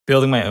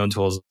building my own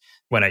tools,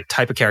 when I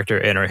type a character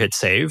in or hit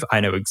save,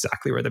 I know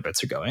exactly where the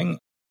bits are going.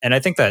 And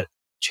I think that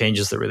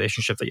changes the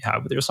relationship that you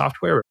have with your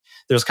software.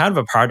 There's kind of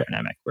a power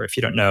dynamic where if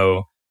you don't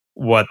know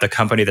what the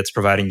company that's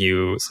providing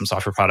you some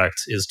software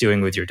product is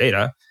doing with your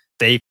data,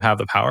 they have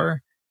the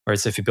power.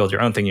 Whereas if you build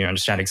your own thing, you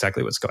understand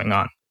exactly what's going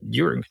on.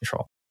 You're in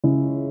control.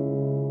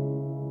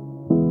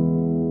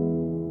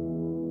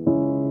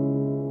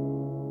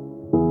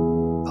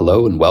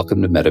 Hello and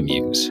welcome to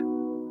MetaMuse.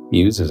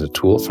 Muse is a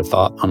tool for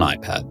thought on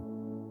iPad.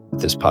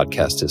 This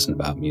podcast isn't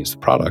about Muse the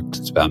product,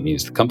 it's about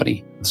Muse the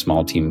company, the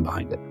small team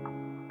behind it.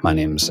 My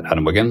name's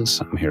Adam Wiggins.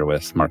 I'm here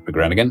with Mark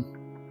McGranagan.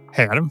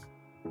 Hey, Adam.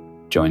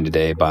 Joined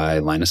today by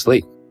Linus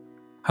Lee.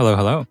 Hello,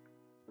 hello.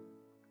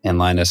 And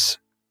Linus,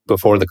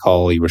 before the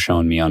call, you were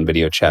showing me on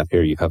video chat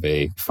here, you have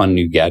a fun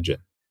new gadget.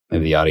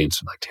 Maybe the audience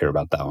would like to hear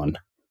about that one.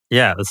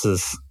 Yeah, this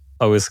is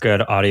always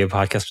good audio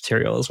podcast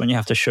materials when you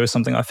have to show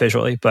something off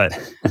visually. But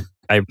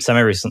I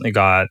semi-recently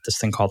got this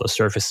thing called the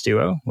Surface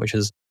Duo, which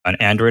is an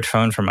Android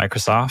phone from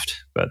Microsoft.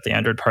 But the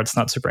Android part's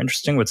not super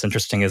interesting. What's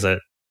interesting is it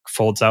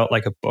folds out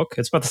like a book.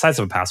 It's about the size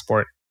of a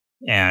passport.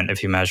 And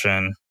if you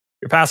imagine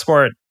your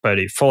passport, but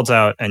it folds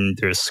out and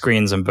there's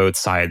screens on both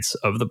sides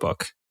of the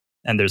book.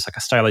 And there's like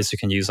a stylus you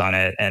can use on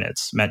it. And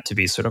it's meant to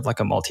be sort of like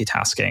a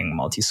multitasking,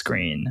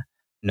 multi-screen,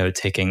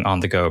 note-taking,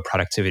 on-the-go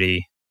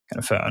productivity kind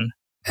of phone.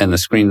 And the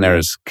screen there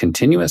is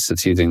continuous?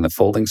 It's using the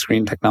folding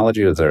screen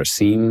technology? Is there a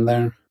seam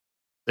there?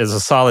 There's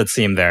a solid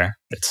seam there.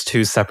 It's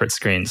two separate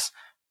screens.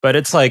 But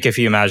it's like if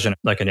you imagine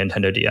like a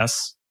Nintendo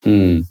DS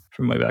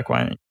from way back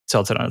when,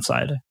 tilted on its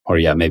side. Or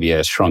maybe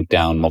a shrunk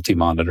down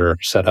multi-monitor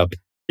setup.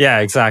 Yeah,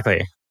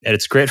 exactly. And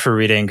it's great for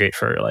reading, great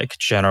for like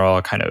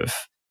general kind of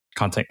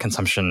content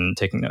consumption,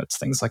 taking notes,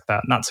 things like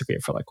that. Not so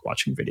great for like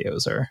watching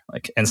videos or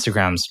like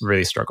Instagram's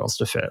really struggles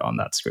to fit on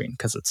that screen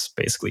because it's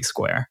basically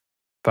square.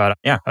 But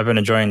yeah, I've been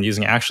enjoying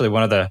using it. Actually,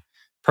 one of the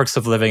perks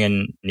of living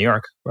in New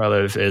York, where I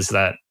live, is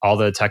that all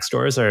the tech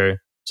stores are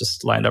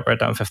just lined up right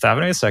down Fifth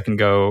Avenue, so I can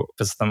go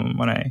visit them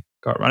when I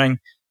go out running.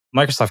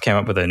 Microsoft came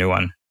up with a new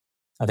one,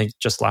 I think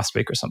just last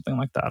week or something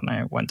like that, and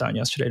I went down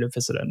yesterday to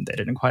visit it, and they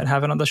didn't quite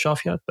have it on the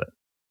shelf yet, but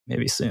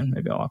maybe soon.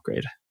 Maybe I'll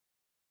upgrade.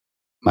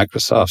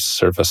 Microsoft's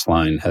Surface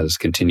line has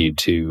continued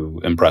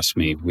to impress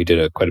me. We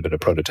did quite a bit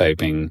of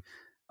prototyping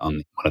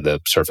on one of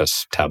the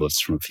Surface tablets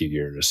from a few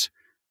years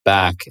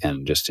back,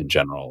 and just in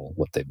general,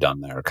 what they've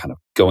done there, kind of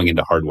going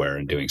into hardware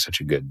and doing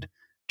such a good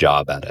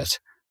job at it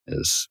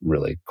is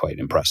really quite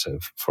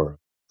impressive for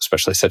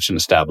especially such an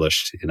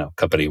established,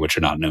 company which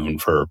are not known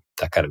for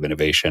that kind of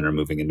innovation or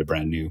moving into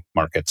brand new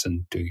markets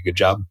and doing a good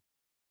job.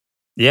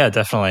 Yeah,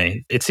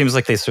 definitely. It seems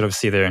like they sort of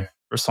see their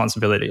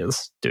responsibility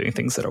as doing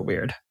things that are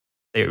weird.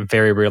 They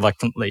very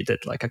reluctantly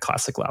did like a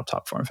classic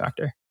laptop form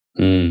factor.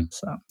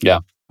 So yeah,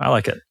 I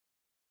like it.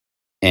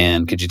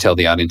 And could you tell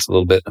the audience a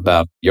little bit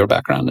about your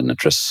background and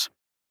interests?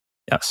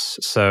 Yes.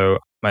 So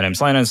my name's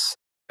Linus.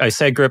 I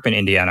say I grew up in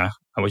Indiana,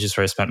 which is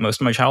where I spent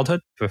most of my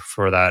childhood.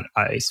 Before that,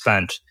 I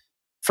spent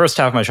first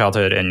half of my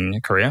childhood in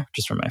Korea, which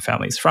is where my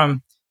family's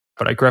from.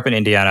 But I grew up in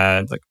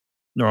Indiana, like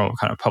normal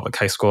kind of public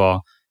high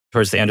school.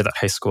 Towards the end of that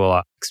high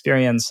school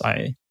experience,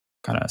 I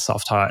kind of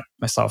self-taught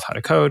myself how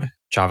to code,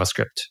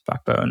 JavaScript,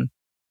 Backbone,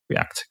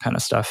 React kind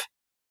of stuff.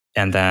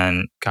 And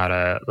then got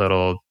a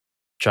little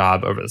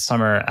job over the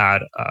summer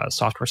at a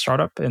software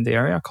startup in the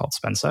area called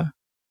Spensa.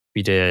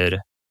 We did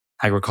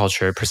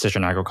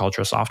precision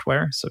agriculture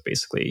software. So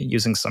basically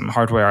using some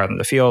hardware out in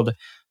the field.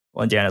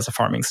 Well, Indiana is a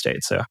farming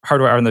state. So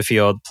hardware out in the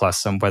field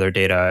plus some weather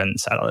data and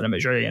satellite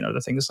imagery and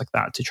other things like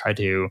that to try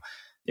to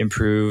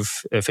improve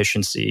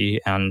efficiency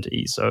and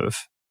ease of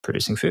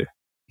producing food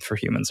for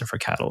humans and for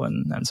cattle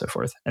and so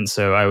forth. And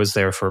so I was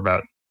there for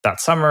about that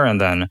summer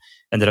and then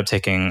ended up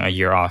taking a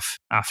year off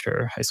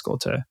after high school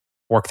to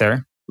work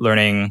there,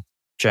 learning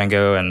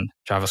Django and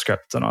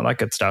JavaScript and all that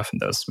good stuff. And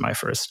that was my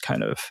first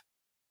kind of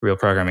real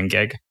programming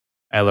gig.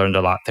 I learned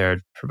a lot there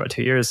for about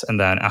 2 years. And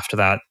then after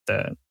that,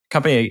 the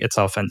company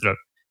itself ended up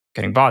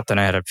getting bought. Then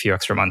I had a few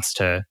extra months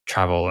to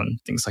travel and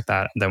things like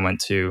that. And then went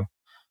to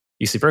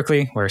UC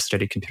Berkeley, where I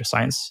studied computer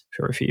science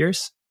for a few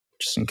years,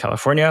 just in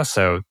California.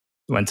 So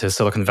went to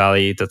Silicon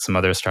Valley, did some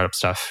other startup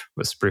stuff,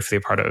 was briefly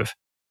a part of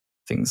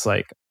things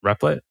like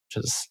Replit, which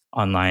is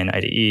online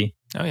IDE.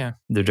 Oh, yeah.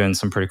 They're doing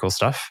some pretty cool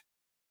stuff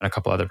and a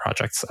couple other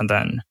projects. And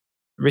then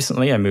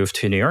recently I moved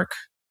to New York,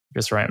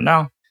 just where I am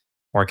now,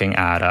 working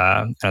at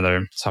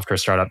another software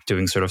startup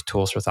doing sort of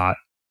tools for thought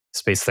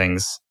space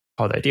things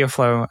called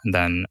IdeaFlow. And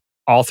then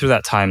all through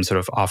that time, sort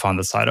of off on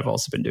the side, I've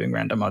also been doing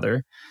random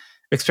other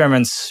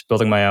experiments,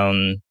 building my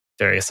own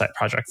various side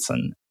projects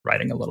and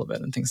writing a little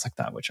bit and things like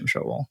that, which I'm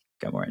sure we'll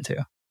get more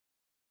into.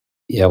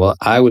 Yeah, well,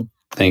 I would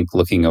think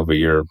looking over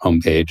your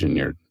homepage and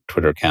your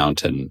Twitter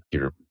account and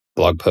your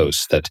blog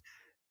posts that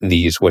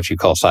these, what you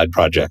call side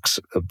projects,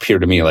 appear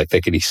to me like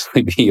they could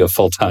easily be a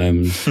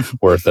full-time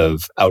worth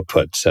of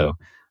output. So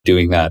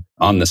doing that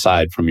on the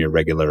side from your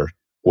regular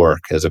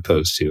work as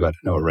opposed to,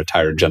 a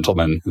retired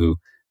gentleman who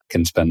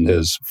can spend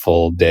his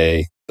full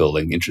day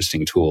building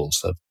interesting tools,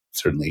 that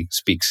certainly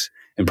speaks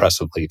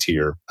impressively to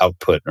your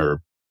output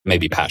or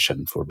maybe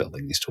passion for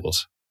building these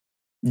tools.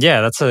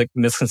 Yeah, that's a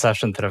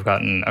misconception that I've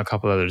gotten a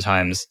couple other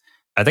times.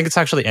 I think it's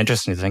actually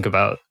interesting to think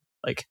about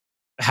like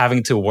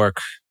having to work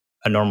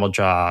a normal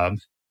job,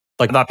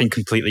 like not being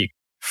completely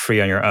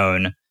free on your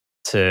own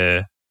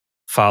to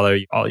follow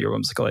all your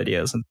whimsical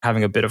ideas and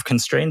having a bit of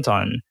constraint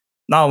on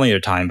not only your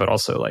time, but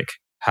also like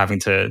having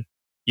to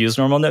use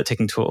normal note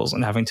taking tools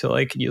and having to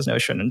like use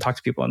Notion and talk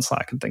to people in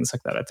Slack and things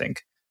like that, I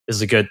think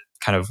is a good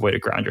kind of way to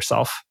ground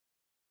yourself.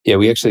 Yeah,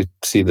 we actually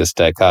see this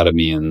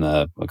dichotomy in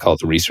the, we call it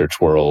the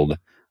research world,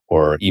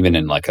 or even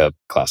in like a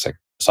classic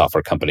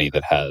software company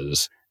that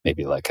has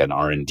maybe like an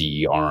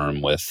R&D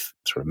arm with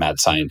sort of mad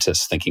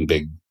scientists thinking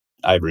big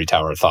ivory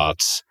tower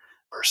thoughts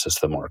versus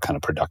the more kind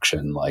of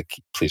production, like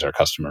please our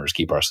customers,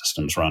 keep our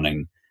systems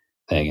running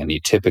thing. And you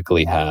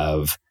typically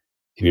have,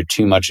 if you're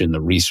too much in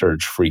the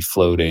research, free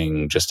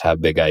floating, just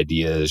have big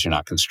ideas, you're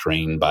not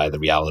constrained by the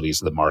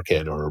realities of the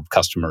market or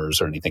customers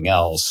or anything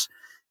else,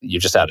 you're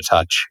just out of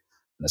touch.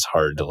 It's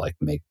hard to like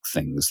make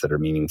things that are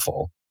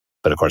meaningful.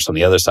 But of course, on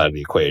the other side of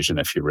the equation,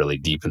 if you're really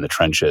deep in the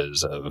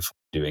trenches of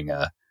doing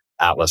a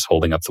Atlas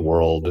holding up the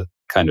world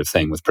kind of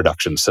thing with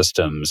production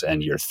systems,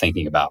 and you're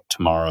thinking about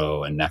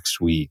tomorrow and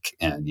next week,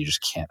 and you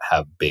just can't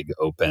have big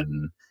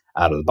open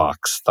out of the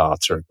box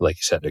thoughts, or like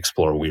you said,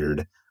 explore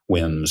weird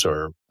whims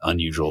or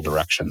unusual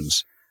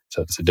directions.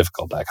 So it's a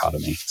difficult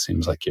dichotomy. It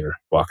seems like you're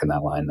walking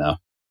that line though.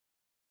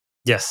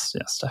 Yes,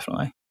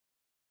 definitely.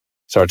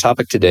 So our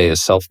topic today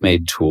is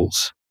self-made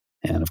tools.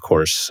 And of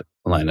course,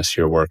 Linus,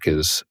 your work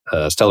is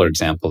a stellar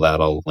example of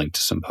that. I'll link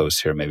to some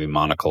posts here. Maybe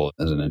Monocle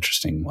is an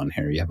interesting one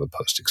here. You have a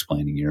post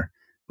explaining your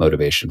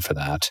motivation for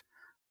that.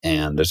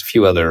 And there's a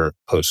few other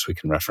posts we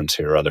can reference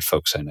here, other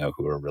folks I know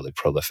who are really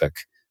prolific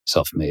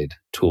self-made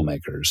tool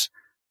makers.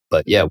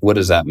 But yeah, what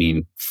does that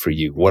mean for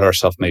you? What are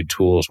self-made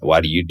tools?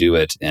 Why do you do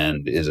it?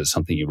 And is it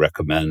something you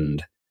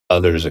recommend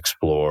others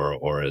explore,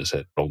 or is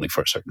it only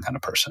for a certain kind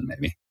of person,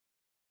 maybe?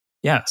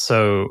 Yeah.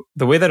 So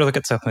the way that I look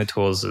at self-made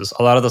tools is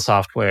a lot of the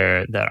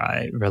software that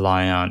I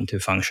rely on to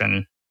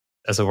function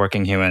as a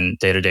working human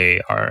day to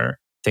day are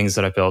things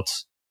that I built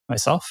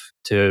myself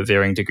to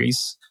varying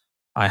degrees.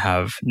 I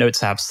have notes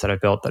apps that I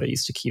built that I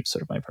used to keep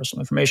sort of my personal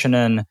information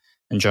in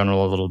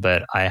general, a little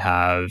bit. I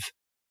have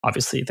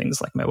obviously things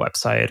like my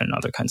website and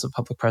other kinds of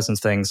public presence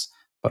things,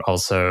 but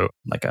also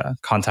like a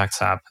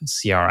contacts app,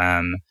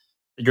 CRM,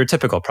 your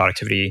typical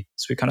productivity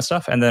suite kind of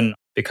stuff. And then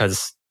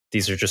because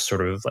these are just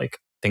sort of like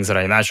things that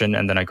I imagine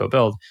and then I go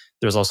build,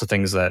 there's also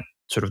things that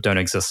sort of don't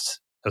exist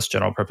as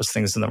general purpose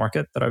things in the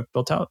market that I've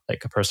built out,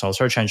 like a personal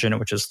search engine,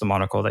 which is the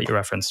Monocle that you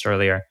referenced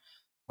earlier,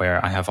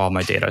 where I have all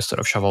my data sort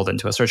of shoveled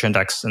into a search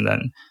index, and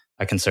then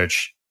I can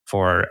search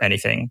for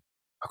anything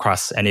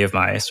across any of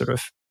my sort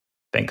of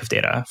bank of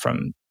data,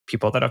 from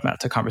people that I've met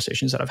to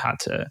conversations that I've had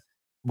to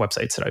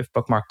websites that I've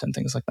bookmarked and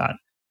things like that.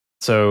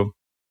 So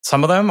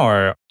some of them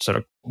are sort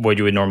of what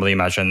you would normally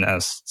imagine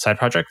as side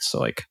projects. So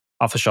like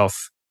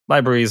off-the-shelf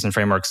libraries and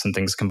frameworks and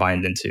things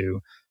combined into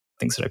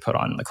things that I put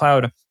on the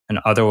cloud. And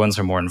other ones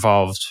are more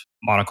involved.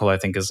 Monocle, I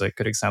think, is a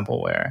good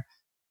example where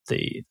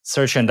the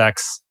search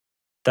index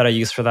that I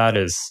use for that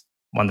is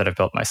one that I've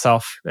built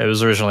myself. It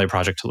was originally a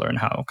project to learn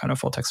how kind of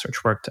full text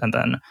search worked. And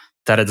then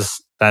that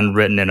is then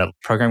written in a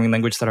programming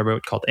language that I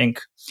wrote called Ink.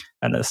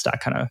 And the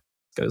stack kind of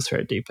goes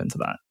very deep into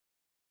that.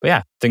 But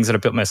yeah, things that I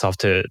built myself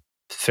to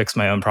fix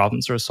my own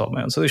problems or solve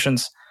my own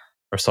solutions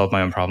or solve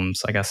my own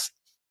problems, I guess.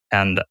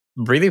 And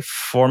really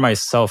for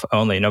myself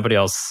only, nobody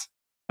else.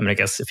 I mean, I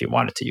guess if you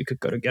wanted to, you could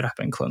go to GitHub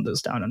and clone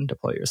those down and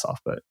deploy yourself,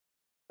 but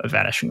a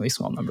vanishingly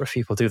small number of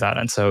people do that.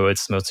 And so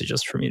it's mostly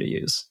just for me to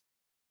use.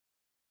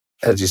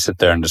 As you sit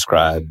there and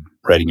describe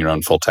writing your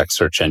own full text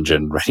search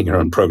engine, writing your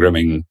own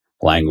programming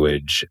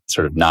language,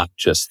 sort of not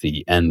just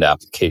the end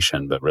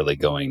application, but really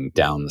going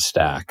down the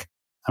stack.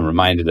 I'm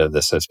reminded of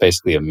this. It's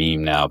basically a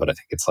meme now, but I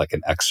think it's like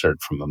an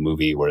excerpt from a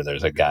movie where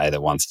there's a guy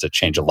that wants to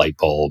change a light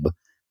bulb.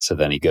 So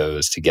then he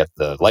goes to get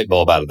the light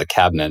bulb out of the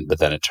cabinet, but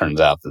then it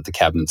turns out that the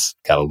cabinet's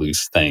got a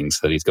loose thing. So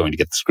that he's going to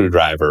get the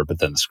screwdriver, but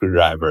then the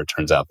screwdriver, it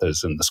turns out,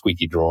 there's in the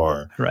squeaky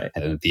drawer. Right.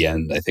 And at the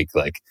end, I think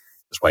like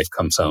his wife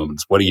comes home and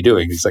says, "What are you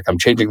doing?" He's like, "I'm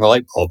changing the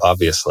light bulb,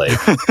 obviously."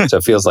 So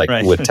it feels like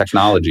Right. with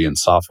technology and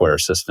software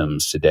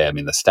systems today, I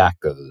mean, the stack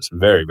goes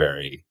very,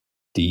 very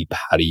deep.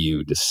 How do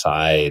you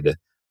decide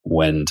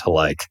when to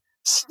like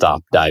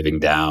stop diving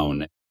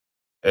down?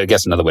 I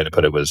guess another way to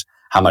put it was,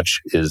 how much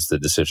is the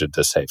decision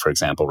to say, for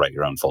example, write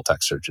your own full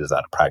text search? Is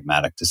that a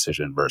pragmatic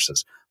decision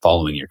versus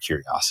following your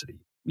curiosity?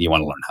 You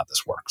want to learn how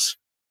this works.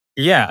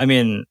 Yeah. I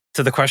mean,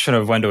 to the question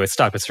of when do I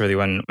stop, it's really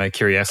when my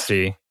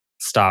curiosity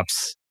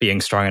stops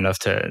being strong enough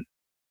to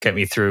get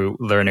me through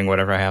learning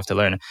whatever I have to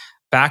learn.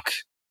 Back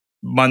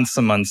months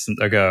and months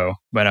ago,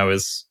 when I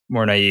was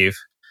more naive,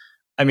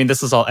 I mean,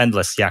 this is all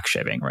endless yak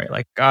shaving, right?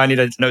 Like, oh, I need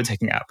a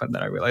note-taking app. And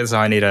then I realized, oh,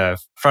 I need a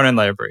front-end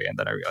library. And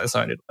then I realized,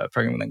 oh, I need a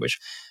programming language.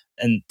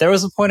 And there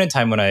was a point in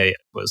time when I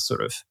was sort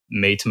of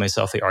made to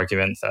myself the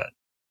argument that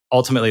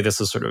ultimately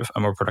this is sort of a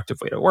more productive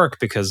way to work,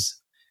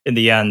 because in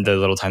the end, the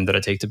little time that I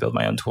take to build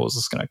my own tools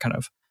is going to kind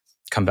of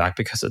come back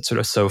because it's sort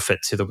of so fit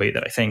to the way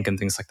that I think and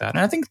things like that. And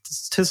I think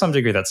to some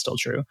degree that's still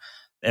true,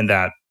 in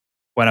that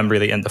when I'm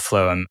really in the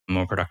flow, I'm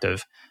more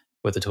productive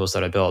with the tools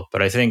that I build.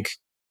 But I think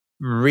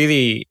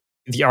really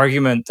the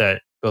argument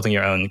that building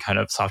your own kind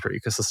of software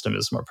ecosystem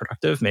is more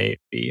productive may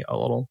be a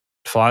little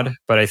flawed.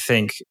 But I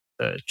think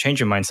the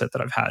change in mindset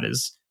that I've had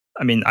is,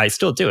 I mean, I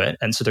still do it.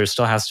 And so there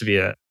still has to be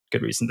a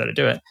good reason that I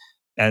do it.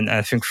 And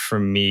I think for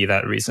me,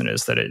 that reason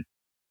is that it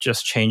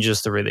just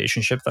changes the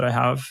relationship that I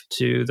have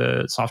to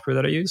the software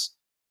that I use.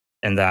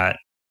 And that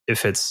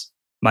if it's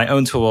my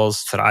own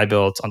tools that I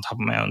built on top of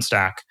my own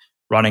stack,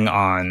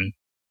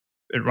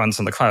 it runs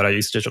on the cloud. I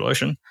use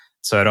DigitalOcean.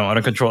 So I don't want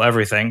to control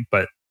everything,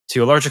 but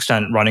to a large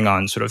extent, running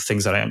on sort of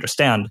things that I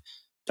understand,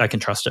 I can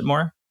trust it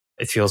more.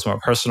 It feels more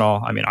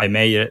personal. I mean, I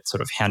made it,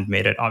 sort of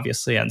handmade it,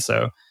 obviously. And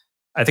so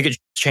I think it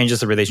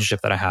changes the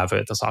relationship that I have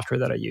with the software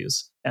that I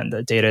use and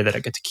the data that I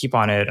get to keep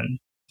on it and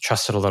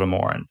trust it a little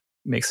more and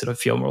makes it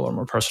feel a little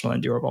more personal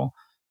and durable.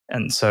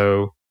 And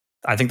so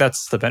I think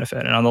that's the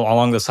benefit. And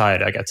along the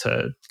side, I get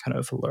to kind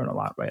of learn a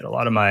lot, right? A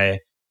lot of my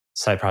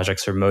side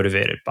projects are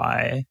motivated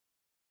by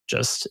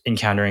just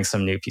encountering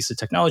some new piece of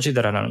technology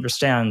that I don't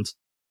understand.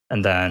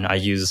 And then I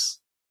use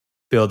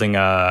building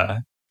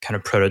a kind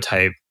of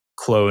prototype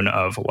clone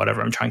of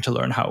whatever I'm trying to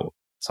learn how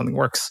something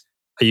works.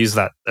 I use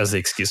that as the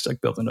excuse to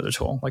build another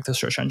tool like the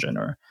search engine,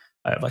 or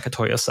I have like a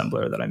toy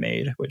assembler that I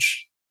made,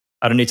 which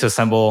I don't need to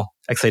assemble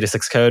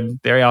x86 code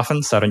very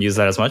often, so I don't use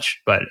that as much,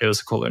 but it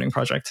was a cool learning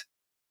project.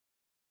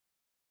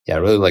 Yeah, I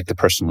really like the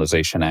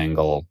personalization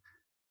angle.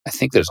 I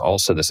think there's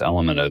also this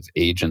element of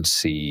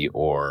agency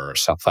or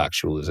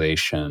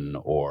self-actualization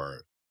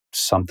or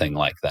something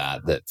like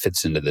that that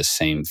fits into this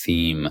same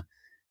theme.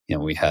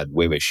 We had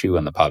Weiwei Xu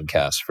on the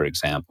podcast, for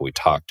example. We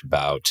talked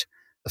about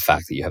the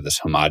fact that you have this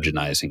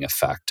homogenizing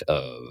effect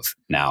of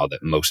now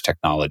that most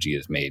technology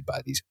is made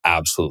by these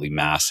absolutely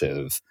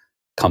massive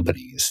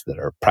companies that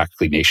are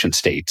practically nation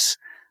states.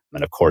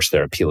 And of course,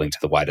 they're appealing to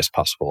the widest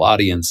possible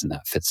audience, and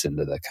that fits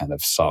into the kind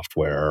of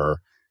software.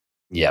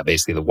 Yeah,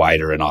 basically the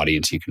wider an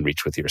audience you can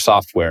reach with your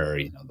software,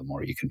 the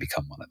more you can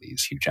become one of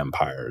these huge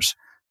empires.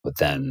 But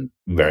then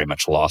very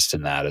much lost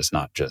in that is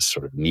not just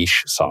sort of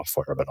niche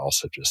software, but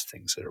also just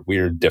things that are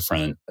weird,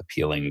 different,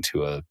 appealing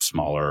to a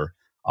smaller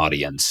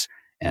audience.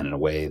 And in a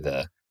way,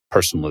 the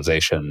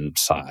personalization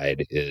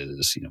side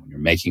is, when you're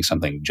making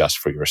something just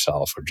for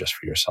yourself or just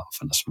for yourself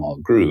in a small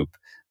group,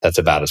 that's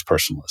about as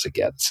personal as it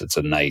gets. It's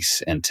a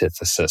nice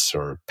antithesis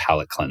or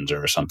palate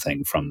cleanser or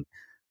something from,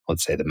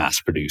 let's say, the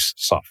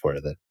mass-produced software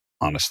that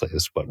honestly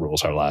is what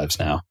rules our lives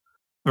now.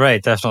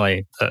 Right,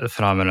 definitely the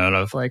phenomenon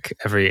of like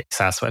every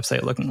SaaS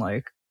website looking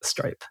like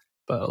Stripe,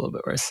 but a little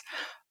bit worse.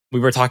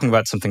 We were talking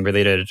about something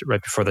related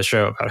right before the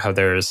show about how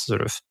there's sort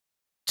of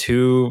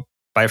two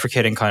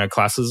bifurcating kind of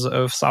classes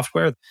of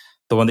software.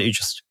 The one that you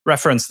just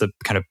referenced, the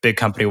kind of big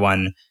company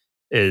one,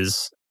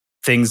 is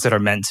things that are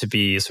meant to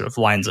be sort of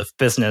lines of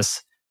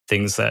business,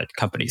 things that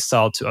companies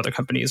sell to other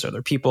companies or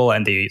other people,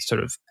 and they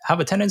sort of have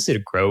a tendency to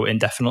grow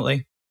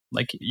indefinitely.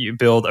 Like you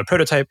build a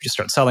prototype, you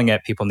start selling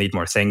it, people need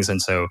more things.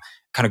 And so it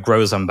kind of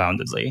grows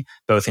unboundedly,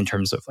 both in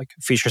terms of like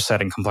feature set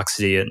and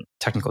complexity and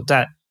technical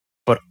debt,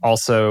 but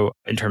also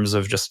in terms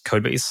of just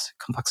code base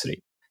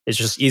complexity. It's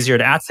just easier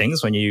to add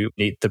things when you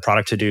need the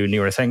product to do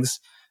newer things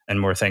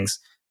and more things.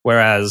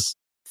 Whereas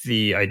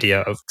the idea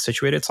of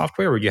situated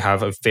software, where you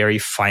have a very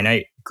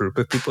finite group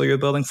of people you're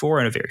building for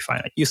and a very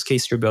finite use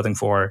case you're building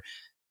for,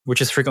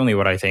 which is frequently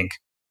what I think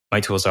my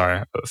tools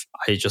are.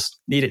 I just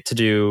need it to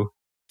do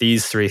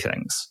these three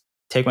things.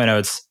 Take my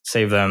notes,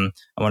 save them.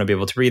 I want to be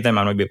able to read them.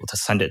 I want to be able to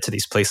send it to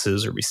these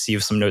places or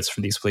receive some notes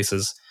from these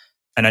places.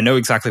 And I know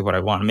exactly what I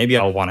want. Maybe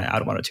I'll want to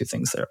add one or two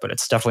things there, but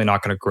it's definitely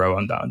not going to grow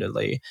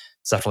unboundedly.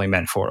 It's definitely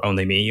meant for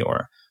only me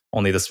or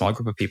only the small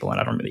group of people.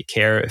 And I don't really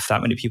care if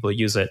that many people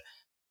use it.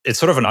 It's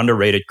sort of an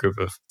underrated group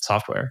of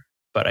software,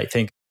 but I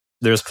think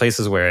there's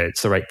places where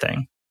it's the right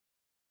thing.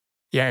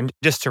 Yeah, and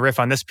just to riff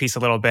on this piece a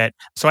little bit.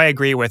 So I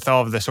agree with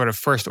all of the sort of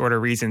first order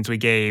reasons we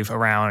gave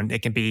around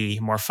it can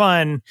be more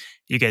fun,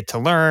 you get to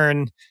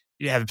learn,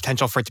 you have the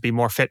potential for it to be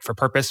more fit for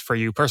purpose for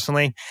you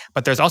personally.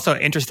 But there's also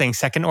interesting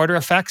second order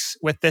effects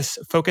with this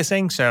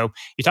focusing. So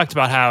you talked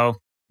about how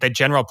the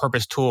general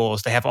purpose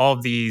tools, they have all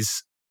of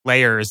these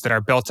layers that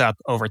are built up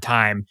over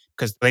time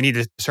because they need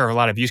to serve a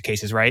lot of use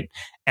cases, right?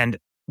 And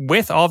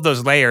with all of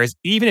those layers,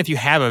 even if you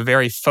have a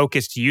very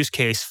focused use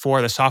case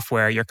for the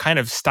software, you're kind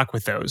of stuck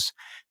with those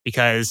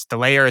because the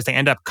layers, they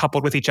end up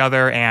coupled with each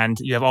other and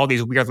you have all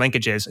these weird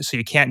linkages. So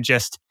you can't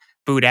just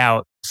boot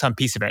out some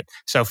piece of it.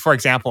 So for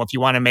example, if you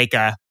want to make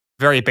a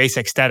very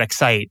basic static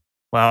site,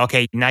 well,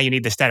 okay, now you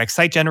need the static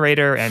site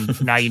generator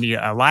and now you need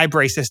a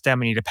library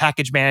system, you need a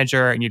package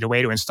manager, you need a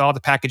way to install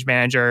the package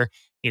manager,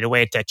 you need a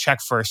way to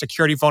check for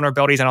security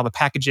vulnerabilities on all the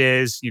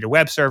packages, you need a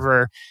web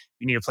server,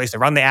 you need a place to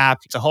run the app.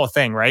 It's a whole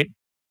thing, right?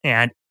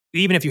 And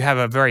even if you have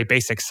a very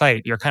basic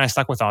site, you're kind of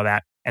stuck with all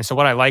that. And so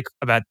what I like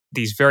about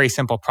these very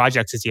simple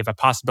projects is you have a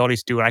possibility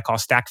to do what I call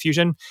stack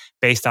fusion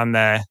based on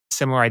the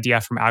similar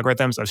idea from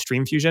algorithms of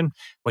stream fusion,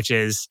 which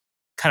is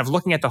kind of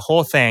looking at the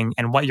whole thing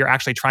and what you're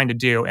actually trying to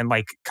do and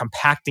like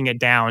compacting it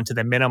down to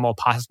the minimal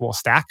possible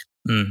stack.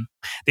 The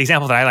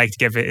example that I like to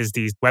give is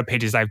these web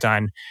pages I've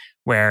done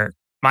where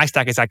My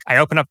stack is like, I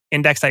open up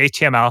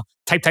index.html,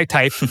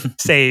 type,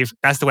 save,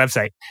 that's the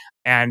website.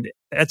 And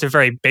that's a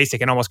very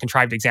basic and almost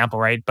contrived example,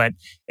 right? But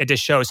it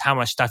just shows how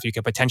much stuff you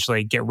could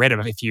potentially get rid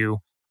of if you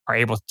are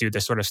able to do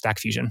this sort of stack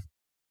fusion.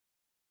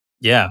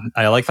 Yeah,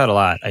 I like that a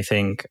lot. I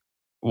think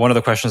one of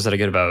the questions that I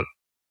get about,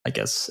 I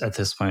guess at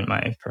this point,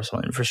 my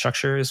personal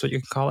infrastructure is what you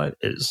can call it,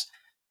 is,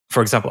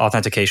 for example,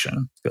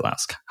 authentication. People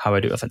ask how I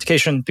do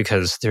authentication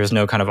because there's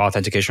no kind of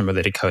authentication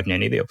related code in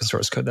any of the open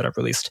source code that I've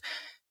released.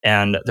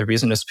 And the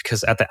reason is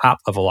because at the app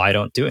level, I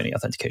don't do any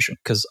authentication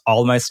because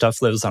all my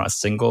stuff lives on a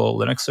single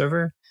Linux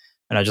server.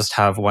 And I just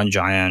have one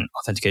giant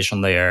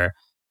authentication layer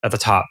at the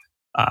top,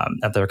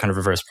 at the kind of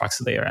reverse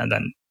proxy layer. And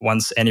then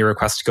once any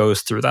request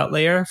goes through that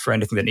layer for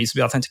anything that needs to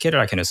be authenticated,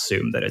 I can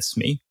assume that it's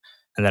me.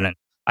 And then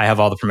I have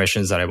all the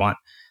permissions that I want.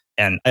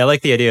 And I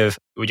like the idea of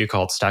what you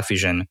call stack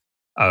fusion,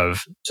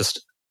 of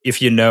just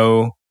if you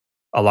know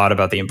a lot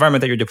about the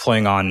environment that you're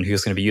deploying on,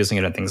 who's going to be using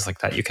it and things like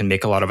that, you can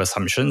make a lot of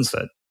assumptions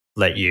that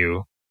let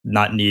you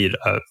not need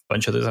a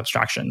bunch of those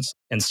abstractions.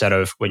 Instead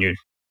of when you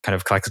kind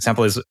of collect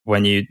example is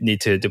when you need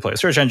to deploy a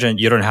search engine,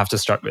 you don't have to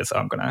start with,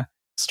 I'm going to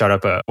start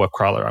up a web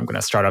crawler, I'm going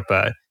to start up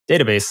a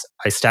database.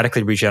 I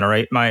statically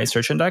regenerate my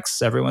search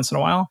index every once in a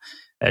while.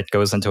 It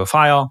goes into a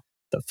file.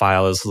 The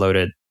file is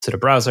loaded to the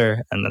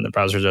browser, and then the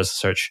browser does the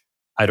search.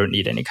 I don't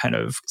need any kind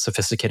of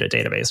sophisticated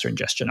database or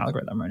ingestion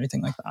algorithm or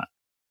anything like that.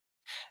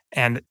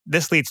 And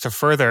this leads to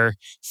further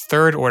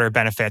third order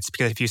benefits,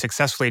 because if you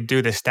successfully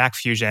do this stack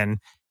fusion,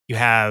 you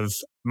have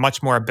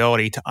much more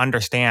ability to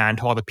understand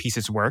how all the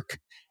pieces work.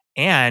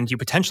 And you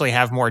potentially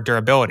have more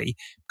durability,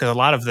 because a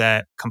lot of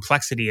the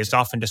complexity is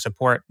often to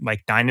support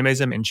like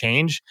dynamism and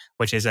change,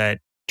 which is a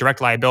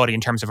direct liability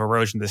in terms of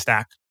erosion of the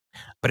stack.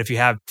 But if you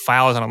have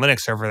files on a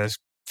Linux server, there's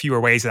fewer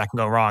ways that can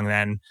go wrong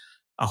than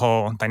a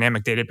whole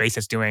dynamic database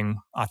that's doing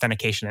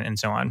authentication and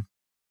so on.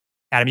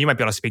 Adam, you might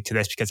be able to speak to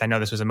this because I know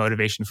this was a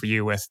motivation for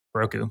you with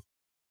Heroku.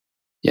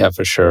 Yeah,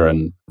 for sure.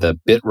 And the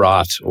bit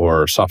rot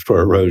or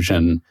software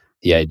erosion,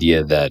 the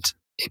idea that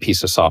a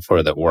piece of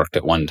software that worked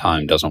at one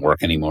time doesn't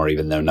work anymore,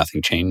 even though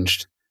nothing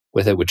changed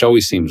with it, which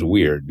always seems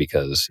weird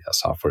because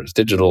software is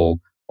digital.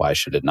 Why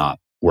should it not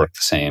work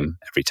the same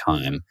every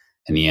time?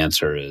 And the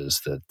answer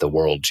is that the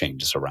world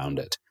changes around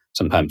it.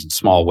 Sometimes in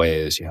small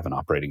ways, you have an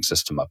operating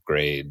system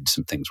upgrade,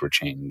 some things were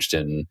changed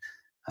in,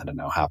 I don't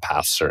know, how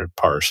paths are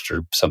parsed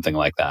or something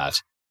like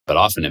that. But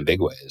often in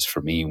big ways.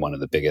 For me, one of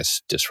the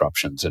biggest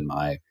disruptions in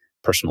my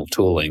personal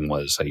tooling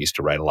was I used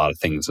to write a lot of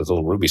things as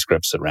little Ruby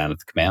scripts that ran at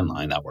the command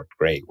line. That worked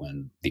great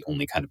when the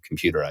only kind of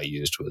computer I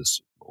used was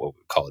what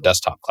we call a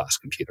desktop class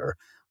computer.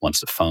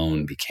 Once the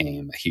phone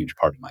became a huge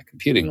part of my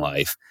computing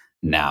life,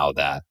 now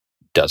that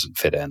doesn't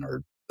fit in,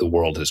 or the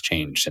world has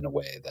changed in a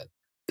way that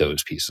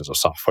those pieces of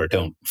software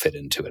don't fit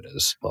into it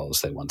as well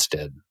as they once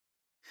did.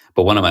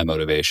 But one of my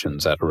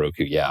motivations at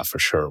Heroku, for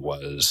sure,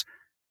 was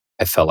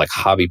I felt like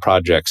hobby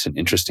projects and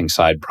interesting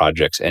side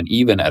projects, and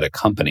even at a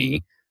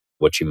company,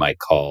 what you might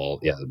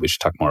call, we should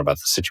talk more about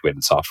the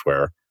situated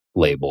software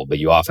label, but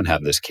you often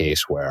have this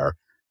case where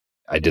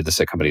I did this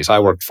at companies I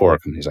worked for,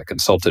 companies I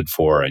consulted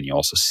for, and you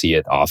also see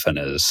it often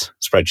as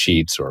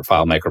spreadsheets or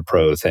FileMaker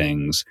Pro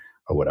things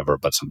or whatever,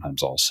 but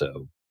sometimes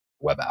also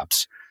web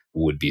apps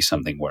would be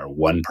something where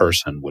one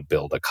person would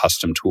build a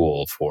custom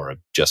tool for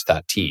just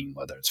that team,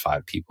 whether it's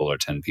 5 people or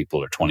 10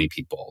 people or 20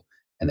 people,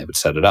 and they would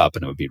set it up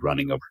and it would be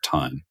running over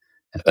time.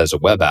 And as a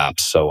web app,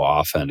 so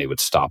often it would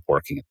stop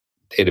working.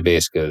 The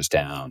database goes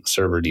down, the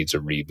server needs a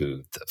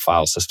reboot, the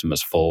file system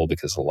is full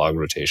because the log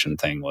rotation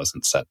thing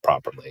wasn't set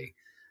properly.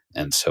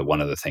 And so one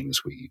of the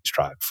things we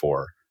strived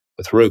for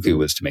with Heroku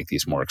was to make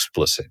these more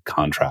explicit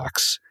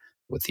contracts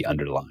with the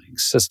underlying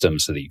system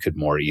so that you could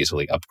more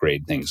easily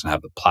upgrade things and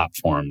have the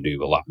platform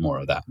do a lot more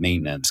of that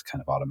maintenance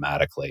kind of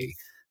automatically.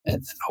 And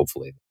then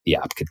hopefully the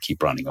app could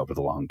keep running over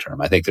the long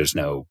term. I think there's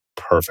no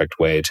perfect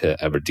way to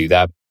ever do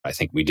that. I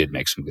think we did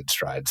make some good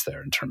strides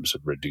there in terms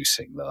of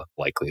reducing the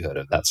likelihood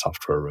of that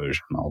software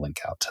erosion. I'll link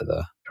out to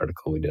the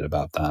article we did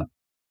about that.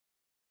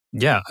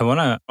 Yeah, I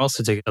want to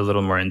also dig a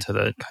little more into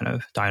the kind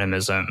of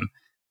dynamism,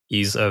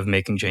 ease of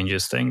making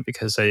changes thing,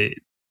 because I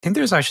think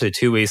there's actually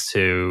 2 ways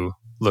to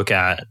look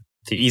at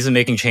the ease of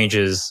making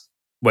changes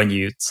when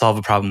you solve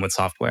a problem with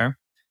software.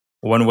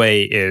 One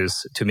way is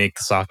to make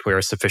the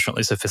software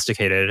sufficiently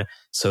sophisticated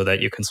so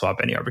that you can swap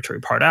any arbitrary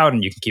part out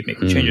and you can keep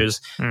making changes.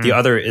 The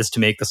other is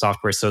to make the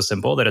software so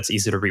simple that it's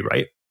easy to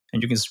rewrite,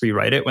 and you can just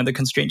rewrite it when the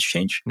constraints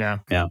change. Yeah.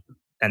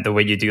 And the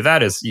way you do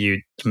that is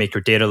you make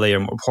your data layer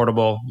more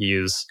portable. You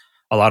use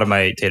a lot of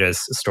my data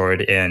is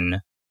stored in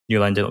new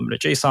line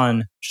delimited JSON,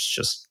 which is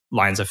just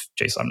lines of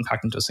JSON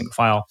packed into a single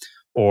file,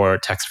 or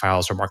text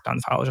files or markdown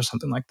files or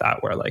something like that,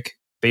 where like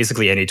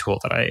basically any tool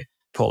that I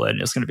pull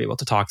in is going to be able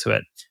to talk to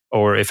it.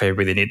 Or if I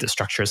really need to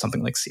structure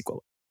something like SQL,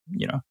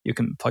 you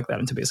can plug that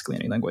into basically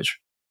any language.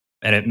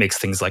 And it makes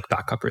things like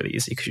backup really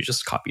easy because you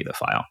just copy the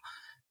file.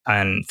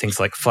 And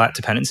things like flat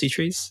dependency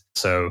trees.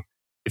 So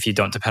if you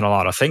don't depend on a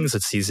lot of things,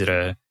 it's easy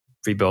to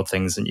rebuild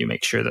things and you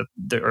make sure that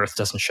the earth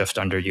doesn't shift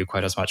under you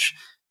quite as much.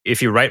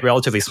 If you write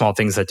relatively small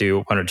things that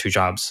do 1 or 2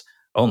 jobs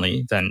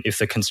only, then if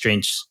the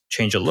constraints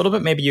change a little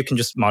bit, maybe you can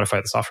just modify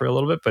the software a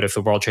little bit. But if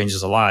the world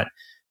changes a lot,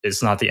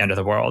 it's not the end of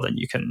the world and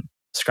you can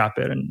scrap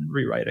it and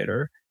rewrite it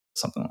or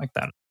something like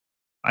that.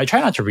 I try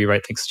not to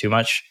rewrite things too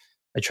much.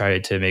 I try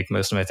to make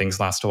most of my things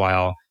last a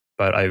while,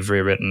 but I've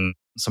rewritten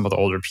some of the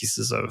older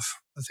pieces of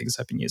the things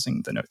I've been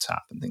using, the Notes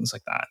app and things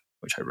like that,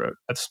 which I wrote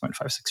at this point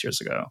 5-6 years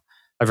ago.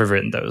 I've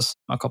rewritten those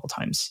a couple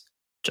times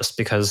just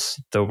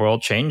because the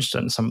world changed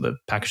and some of the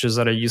packages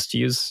that I used to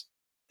use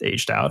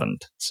aged out.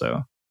 And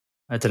so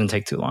it didn't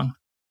take too long.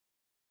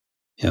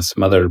 Yeah,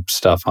 some other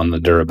stuff on the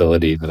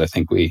durability that I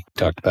think we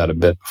talked about a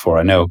bit before.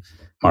 I know,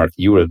 Mark,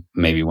 you were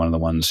maybe one of the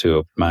ones who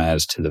opened my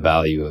eyes to the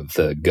value of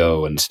the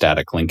Go and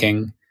static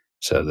linking.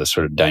 So the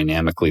sort of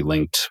dynamically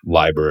linked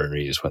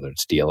libraries, whether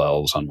it's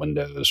DLLs on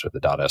Windows or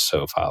the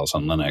 .so files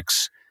on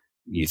Linux,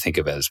 you think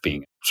of as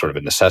being sort of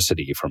a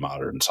necessity for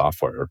modern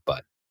software.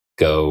 But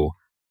Go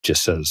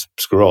just says,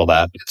 screw all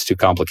that. It's too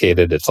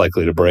complicated. It's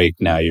likely to break.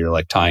 Now you're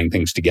like tying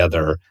things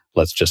together.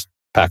 Let's just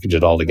package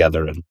it all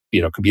together. And,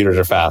 computers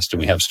are fast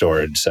and we have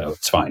storage, so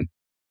it's fine.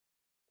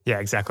 Yeah,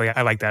 exactly.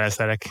 I like that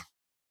aesthetic.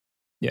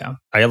 Yeah.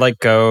 I like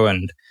Go,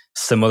 and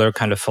similar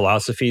kind of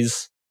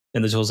philosophies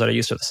in the tools that I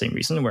use for the same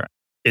reason, where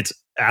it's,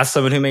 as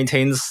someone who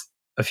maintains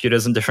a few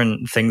dozen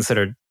different things that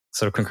are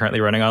sort of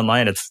concurrently running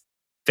online, it's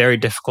very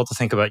difficult to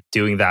think about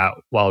doing that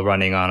while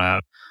running on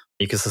a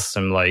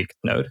ecosystem like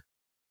Node.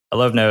 I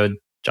love Node,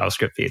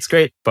 JavaScript, it's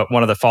great, but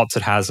one of the faults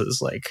it has is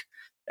like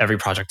every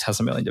project has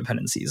a million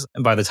dependencies.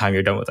 And by the time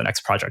you're done with the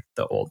next project,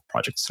 the old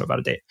project is sort of out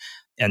of date.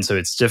 And so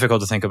it's difficult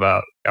to think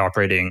about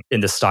operating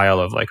in the style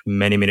of like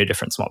many, many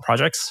different small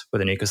projects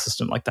with an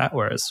ecosystem like that.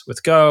 Whereas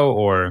with Go,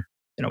 or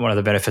one of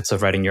the benefits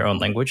of writing your own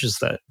language is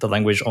that the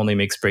language only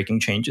makes breaking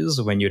changes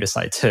when you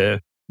decide to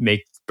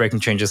make breaking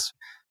changes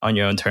on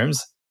your own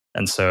terms.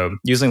 And so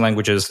using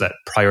languages that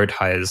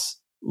prioritize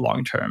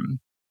long-term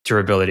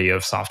durability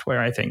of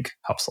software, I think,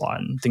 helps a lot.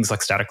 And things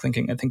like static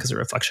linking, I think, is a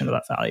reflection of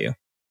that value.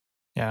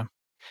 Yeah.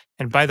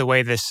 And by the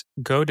way, this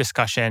Go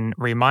discussion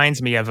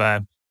reminds me of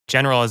a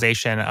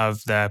generalization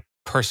of the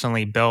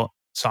personally built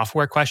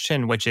software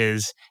question, which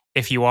is,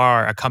 if you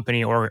are a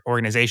company or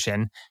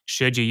organization,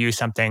 should you use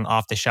something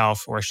off the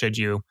shelf or should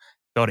you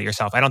build it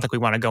yourself? I don't think we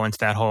want to go into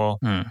that whole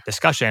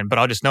discussion, but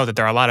I'll just know that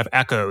there are a lot of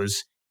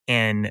echoes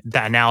in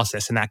that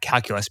analysis and that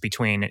calculus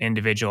between an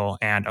individual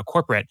and a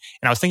corporate.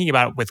 And I was thinking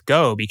about it with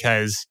Go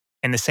because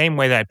in the same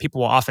way that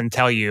people will often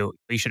tell you,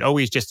 you should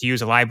always just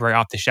use a library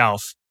off the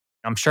shelf.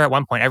 I'm sure at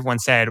one point everyone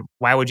said,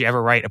 why would you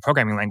ever write a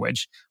programming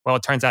language? Well,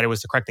 it turns out it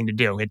was the correct thing to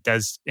do. It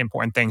does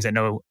important things that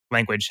no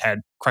language had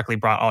correctly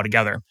brought all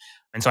together.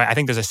 And so I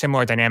think there's a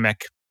similar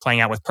dynamic playing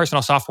out with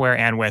personal software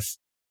and with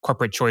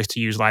corporate choice to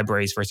use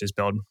libraries versus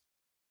build.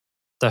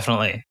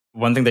 Definitely.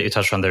 One thing that you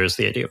touched on there is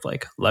the idea of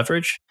like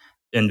leverage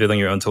in building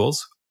your own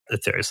tools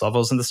at various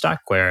levels in the stack,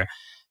 where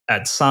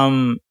at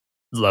some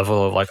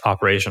level of like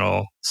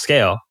operational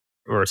scale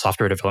or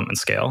software development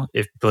scale,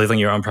 if building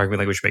your own programming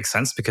language makes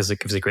sense because it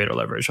gives you greater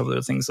leverage over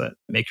the things that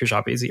make your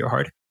job easy or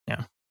hard.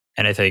 Yeah.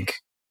 And I think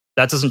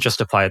that doesn't just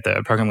apply at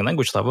the programming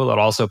language level, it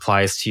also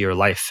applies to your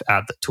life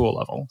at the tool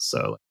level.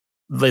 So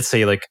let's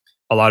say like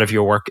a lot of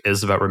your work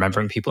is about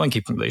remembering people and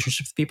keeping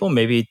relationships with people.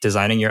 Maybe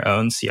designing your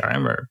own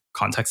CRM or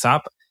contacts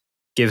app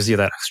gives you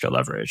that extra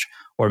leverage.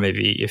 Or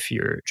maybe if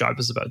your job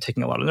is about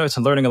taking a lot of notes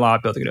and learning a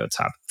lot, building a notes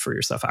app for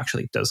yourself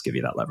actually does give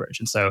you that leverage.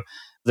 And so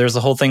there's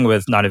a whole thing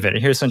with not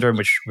invented here syndrome,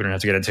 which we don't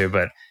have to get into,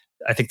 but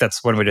I think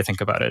that's one way to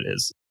think about it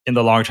is in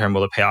the long term,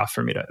 will it pay off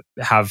for me to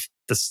have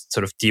this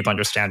sort of deep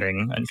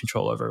understanding and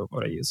control over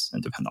what I use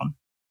and depend on?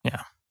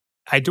 Yeah.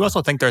 I do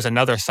also think there's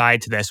another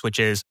side to this, which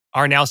is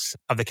our analysis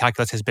of the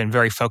calculus has been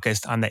very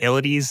focused on the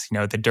ilities,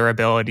 the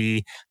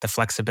durability, the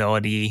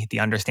flexibility, the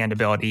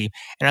understandability,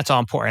 and that's all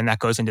important. That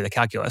goes into the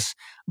calculus.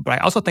 But I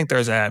also think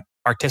there's a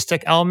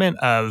artistic element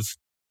of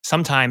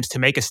sometimes to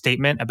make a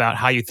statement about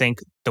how you think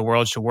the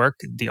world should work,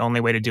 the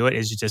only way to do it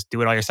is you just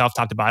do it all yourself,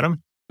 top to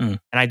bottom. And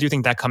I do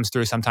think that comes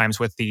through sometimes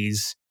with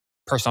these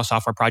personal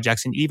software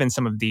projects and even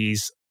some of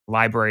these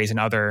libraries and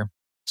other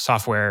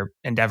software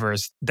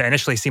endeavors that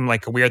initially seem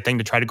like a weird thing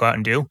to try to go out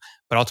and do.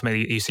 But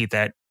ultimately, you see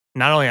that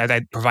not only are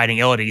they providing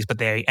ilities, but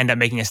they end up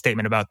making a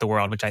statement about the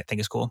world, which I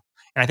think is cool.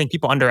 And I think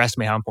people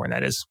underestimate how important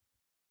that is.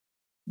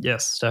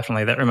 Yes,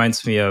 definitely. That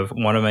reminds me of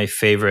one of my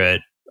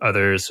favorite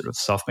other sort of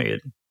self-made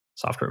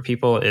software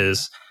people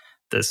is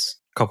this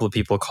couple of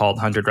people called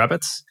 100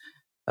 Rabbits.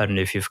 I don't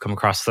know if you've come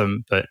across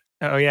them, but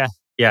oh yeah.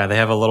 Yeah, they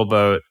have a little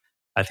boat,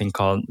 I think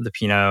called the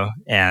Pinot,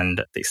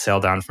 and they sail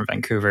down from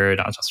Vancouver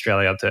down to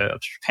Australia up to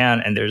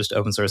Japan, and they're just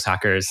open source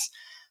hackers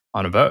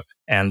on a boat.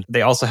 And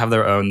they also have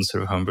their own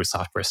sort of homebrew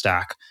software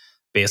stack,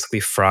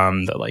 basically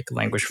from the like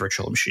language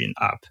virtual machine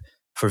up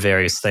for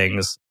various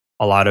things.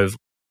 A lot of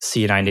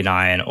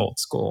C99 old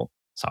school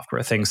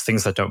software things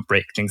that don't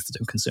break, things that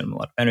don't consume a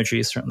lot of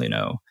energy, certainly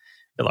no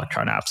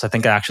Electron apps. I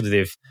think actually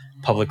they've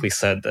publicly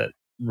said that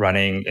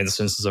running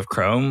instances of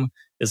Chrome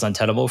is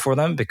untenable for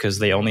them because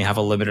they only have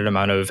a limited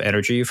amount of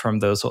energy from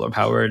those solar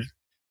powered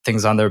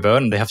things on their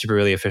boat and they have to be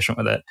really efficient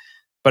with it.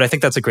 But I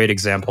think that's a great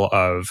example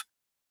of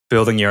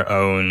building your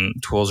own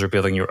tools or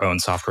building your own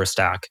software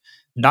stack,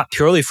 not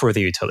purely for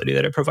the utility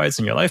that it provides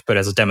in your life, but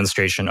as a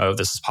demonstration of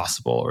this is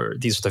possible, or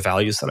these are the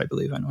values that I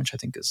believe in, which I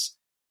think is,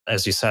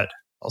 as you said,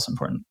 also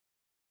important.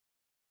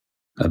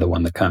 The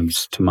one that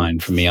comes to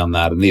mind for me on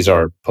that, and these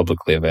are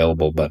publicly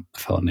available, but a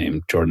fellow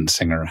named Jordan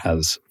Singer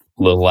has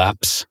little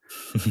apps.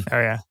 Oh,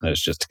 yeah.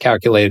 There's just a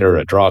calculator,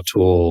 a draw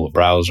tool, a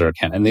browser,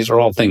 and these are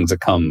all things that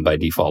come by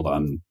default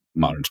on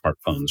modern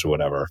smartphones or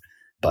whatever.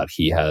 But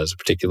he has a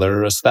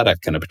particular aesthetic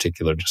and a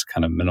particular just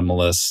kind of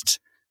minimalist,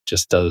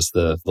 just does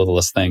the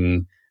littlest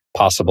thing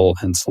possible,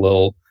 hence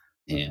little.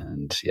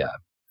 And yeah,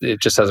 it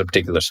just has a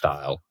particular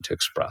style to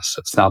express.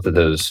 It's not that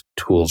those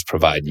tools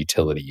provide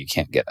utility you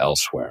can't get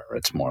elsewhere.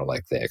 It's more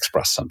like they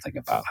express something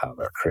about how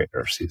their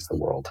creator sees the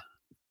world.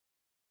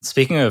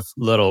 Speaking of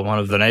little, one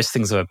of the nice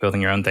things about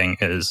building your own thing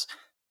is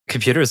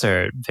computers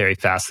are very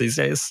fast these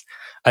days.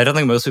 I don't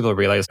think most people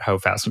realize how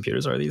fast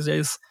computers are these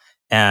days.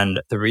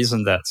 And the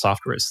reason that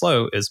software is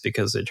slow is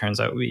because it turns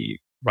out we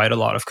write a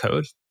lot of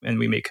code and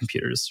we make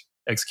computers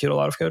execute a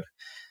lot of code.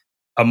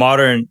 A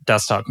modern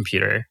desktop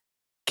computer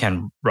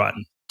can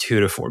run 2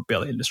 to 4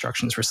 billion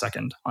instructions per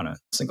second on a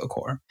single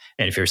core.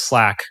 And if your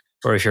Slack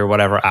or if your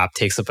whatever app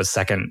takes up a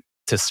second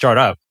to start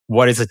up,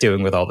 what is it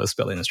doing with all those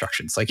billion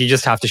instructions? Like, you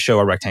just have to show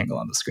a rectangle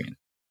on the screen.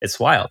 It's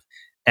wild.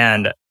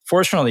 And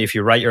fortunately, if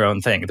you write your own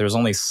thing, there's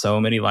only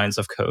so many lines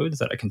of code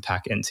that I can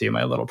pack into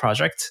my little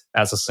project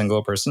as a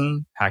single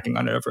person hacking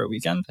on it over a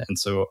weekend. And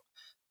so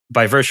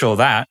by virtue of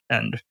that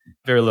and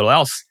very little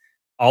else,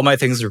 all my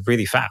things are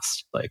really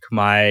fast. Like,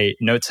 my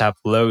Notes app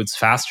loads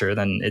faster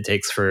than it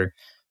takes for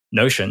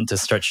Notion to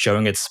start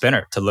showing its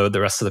spinner to load the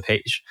rest of the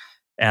page.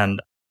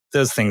 And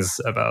those things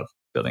about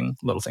building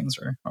little things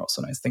are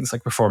also nice. Things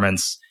like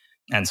performance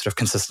and sort of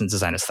consistent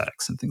design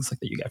aesthetics and things like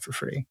that you get for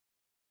free.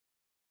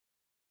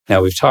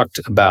 Now, we've talked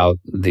about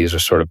these are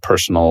sort of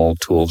personal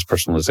tools,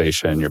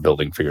 personalization, you're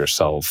building for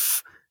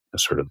yourself,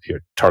 sort of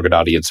your target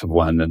audience of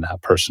one, and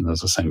that person is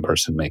the same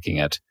person making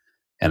it.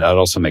 And that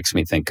also makes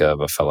me think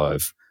of a fellow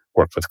I've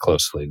worked with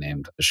closely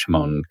named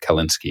Shimon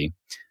Kalinske,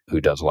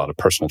 who does a lot of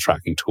personal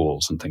tracking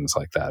tools and things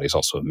like that. He's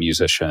also a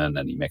musician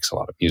and he makes a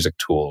lot of music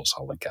tools.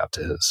 I'll link out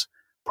to his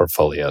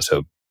portfolio.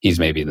 So he's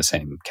maybe in the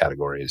same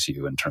category as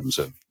you in terms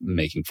of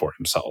making for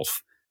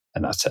himself.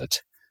 And that's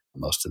it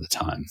most of the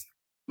time.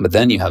 But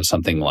then you have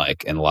something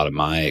like, and a lot of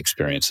my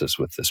experiences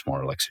with this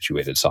more like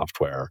situated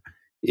software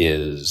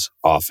is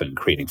often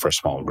creating for a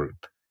small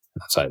group.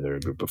 That's either a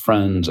group of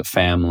friends, a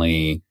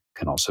family,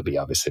 can also be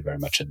obviously very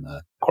much in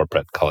the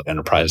corporate, call it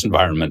enterprise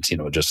environment,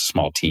 just a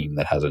small team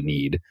that has a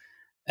need.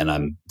 And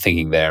I'm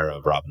thinking there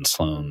of Robin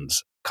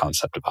Sloan's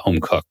concept of home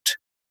cooked.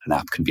 An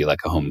app can be like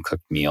a home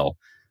cooked meal.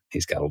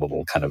 He's got a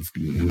little kind of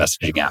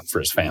messaging app for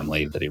his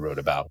family that he wrote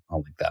about. I'll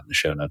link that in the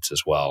show notes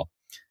as well.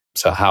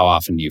 So how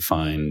often do you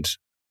find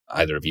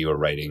either of you are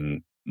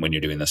writing, when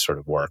you're doing this sort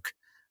of work,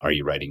 are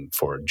you writing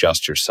for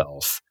just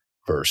yourself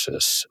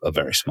versus a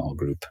very small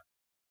group?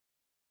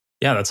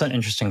 Yeah, that's an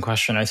interesting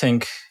question. I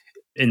think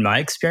in my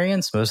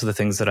experience, most of the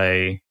things that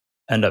I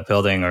end up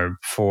building are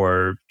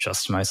for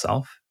just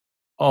myself.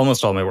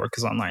 Almost all my work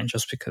is online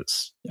just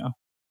because,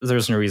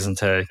 there's no reason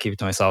to keep it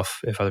to myself.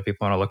 If other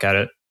people want to look at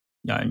it,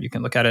 you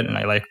can look at it. And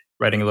I like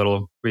writing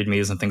little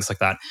readmes and things like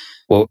that.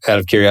 Well, out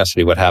of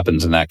curiosity, what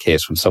happens in that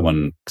case when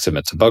someone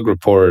submits a bug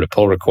report, a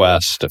pull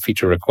request, a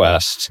feature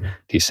request?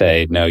 Do you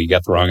say, no, you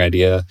got the wrong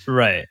idea?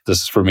 Right.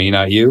 This is for me,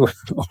 not you?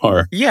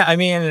 Or yeah, I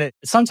mean,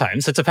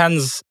 sometimes it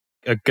depends.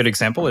 A good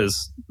example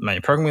is my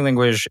programming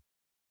language.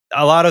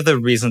 A lot of the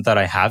reason that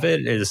I have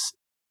it is,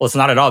 well, it's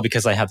not at all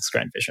because I have this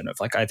grand vision of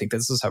like, I think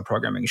this is how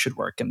programming should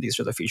work and these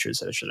are the features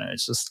that it should. And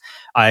it's just,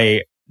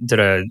 I did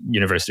a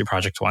university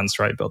project once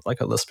where I built like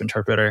a Lisp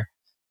interpreter,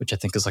 which I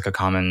think is like a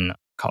common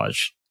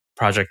college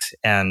project.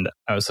 And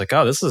I was like,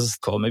 oh, this is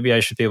cool. Maybe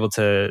I should be able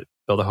to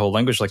build a whole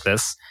language like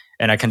this.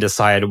 And I can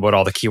decide what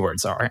all the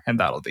keywords are.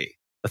 And that'll be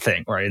the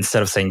thing. Or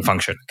instead of saying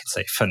function, I can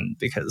say fun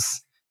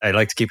because I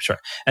like to keep it short.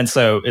 And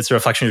so it's a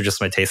reflection of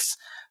just my tastes.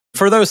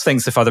 For those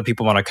things, if other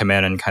people want to come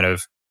in and kind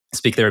of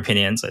speak their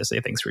opinions, I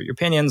say thanks for your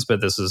opinions, but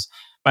this is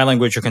my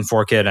language. You can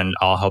fork it and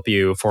I'll help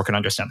you fork and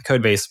understand the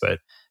code base. But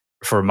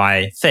for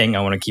my thing,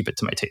 I want to keep it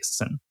to my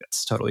tastes and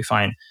that's totally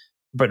fine.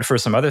 But for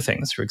some other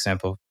things, for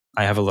example,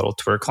 I have a little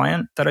Twitter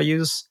client that I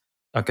use,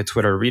 like a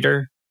Twitter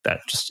reader that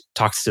just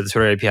talks to the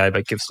Twitter API,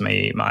 but gives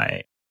me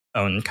my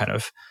own kind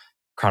of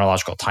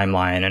chronological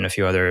timeline and a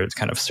few other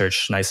kind of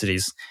search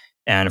niceties.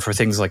 And for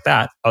things like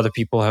that, other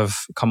people have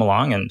come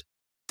along and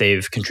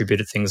they've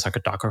contributed things like a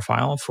Docker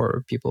file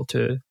for people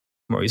to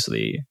more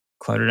easily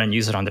clone it and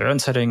use it on their own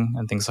setting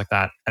and things like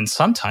that. And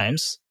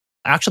sometimes,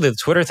 actually, the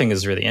Twitter thing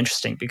is really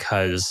interesting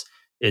because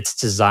it's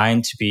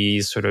designed to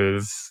be sort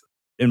of,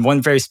 in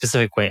one very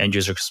specific way, end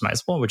user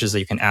customizable, which is that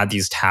you can add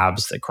these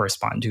tabs that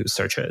correspond to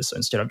searches. So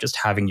instead of just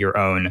having your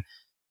own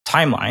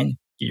timeline,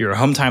 your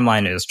home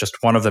timeline is just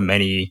one of the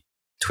many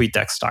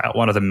TweetDeck style,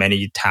 one of the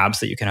many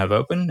tabs that you can have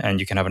open. And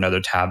you can have another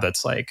tab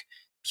that's like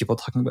people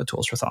talking about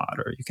tools for thought,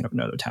 or you can have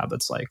another tab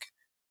that's like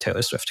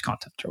Taylor Swift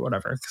content or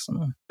whatever, because I'm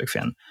a big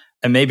fan.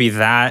 And maybe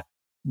that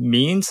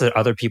means that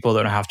other people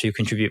don't have to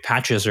contribute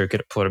patches or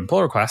get put in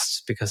pull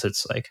requests because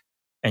it's like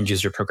end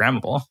user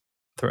programmable.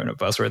 Throw in a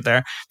buzzword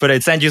there, but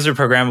it's end user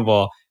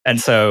programmable. And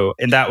so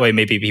in that way,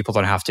 maybe people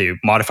don't have to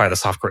modify the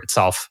software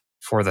itself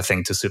for the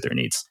thing to suit their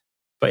needs.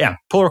 But yeah,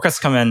 pull requests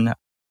come in.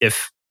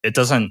 If it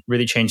doesn't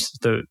really change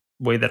the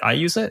way that I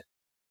use it,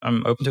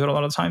 I'm open to it a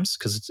lot of times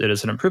because it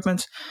is an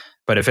improvement.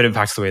 But if it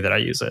impacts the way that I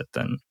use it,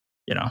 then,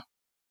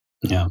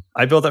 Yeah.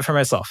 I build it for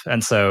myself.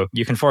 And so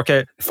you can fork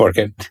it. Fork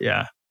it.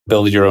 Yeah.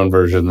 Build your own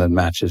version that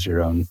matches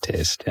your own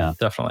taste. Yeah.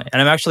 Definitely.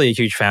 And I'm actually a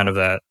huge fan of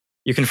that.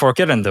 You can fork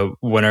it and the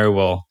winner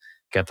will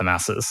get the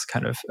masses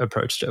kind of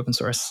approach to open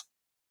source.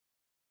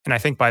 And I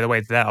think, by the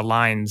way, that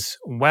aligns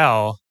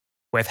well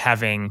with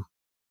having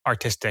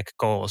artistic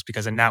goals,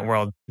 because in that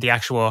world, the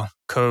actual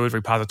code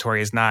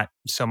repository is not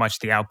so much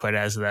the output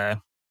as the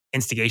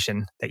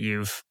instigation that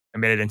you've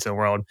emitted into the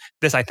world.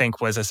 This, I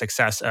think, was a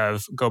success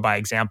of Go by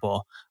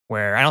example,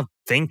 where I don't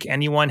think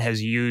anyone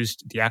has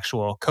used the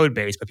actual code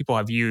base, but people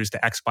have used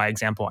the X by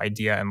example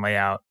idea and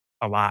layout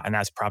a lot, and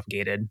that's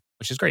propagated,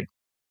 which is great.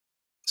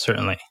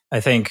 Certainly. I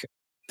think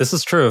this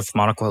is true of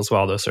Monocle as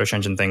well, the search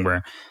engine thing,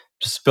 where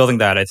just building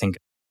that, I think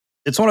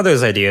it's one of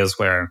those ideas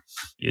where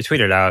you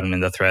tweet it out and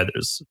in the thread,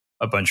 there's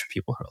a bunch of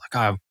people who are like,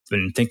 I've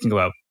been thinking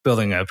about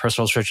building a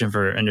personal search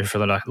engine for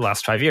the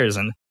last 5 years.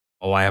 And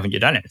why haven't you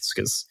done it? It's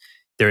because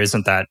there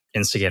isn't that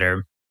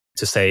instigator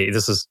to say,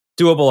 this is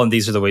doable and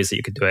these are the ways that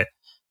you could do it.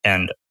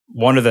 And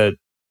one of the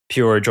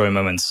pure joy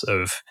moments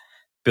of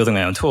building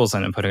my own tools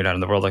and putting it out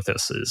in the world like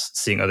this is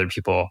seeing other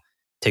people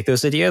take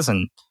those ideas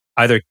and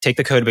either take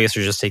the code base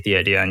or just take the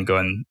idea and go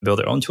and build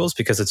their own tools,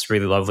 because it's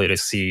really lovely to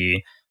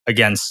see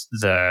against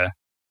the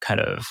kind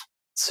of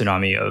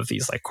tsunami of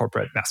these like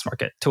corporate mass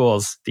market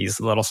tools, these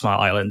little small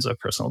islands of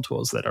personal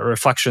tools that are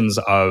reflections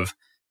of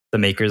the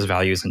maker's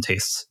values and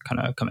tastes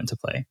kind of come into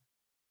play.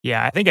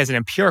 Yeah, I think as an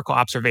empirical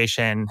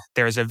observation,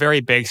 there's a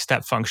very big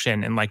step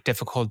function in like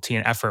difficulty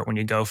and effort when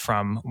you go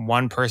from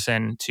one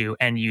person to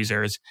end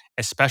users,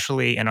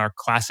 especially in our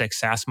classic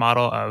SaaS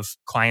model of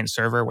client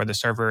server, where the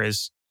server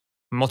is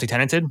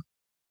multi-tenanted.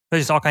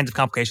 There's just all kinds of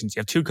complications. You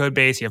have two code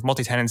base, you have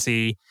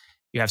multi-tenancy,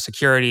 you have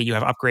security, you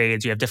have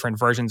upgrades, you have different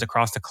versions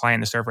across the client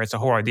and the server. It's a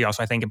whole ordeal.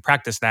 So I think in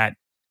practice that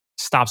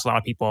stops a lot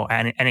of people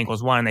at n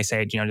equals 1 and they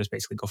say, just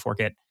basically go fork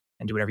it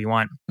and do whatever you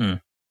want.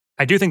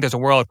 I do think there's a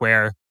world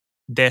where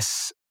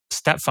this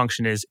step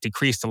function is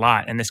decreased a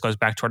lot. And this goes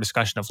back to our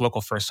discussion of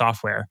local first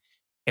software.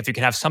 If you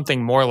could have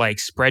something more like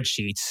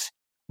spreadsheets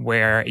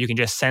where you can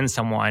just send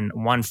someone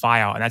one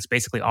file and that's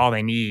basically all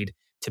they need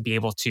to be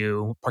able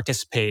to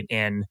participate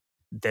in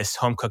this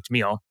home-cooked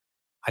meal,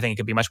 I think it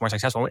could be much more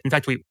successful. In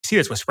fact, we see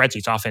this with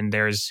spreadsheets. Often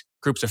there's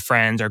groups of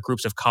friends or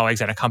groups of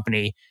colleagues at a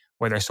company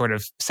where they're sort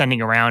of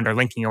sending around or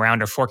linking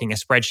around or forking a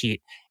spreadsheet,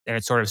 and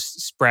it sort of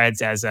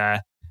spreads as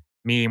a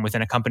meme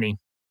within a company.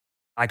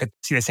 I could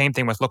see the same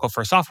thing with local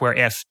first software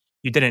if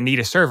you didn't need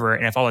a server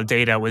and if all the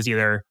data was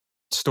either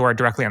stored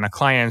directly on the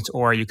client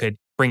or you could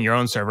bring your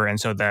own server. And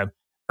so the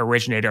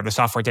originator of the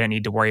software didn't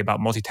need to worry about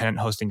multi-tenant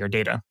hosting your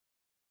data.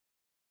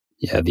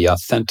 Yeah, the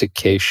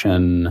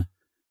authentication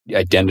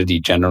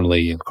identity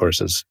generally, of course,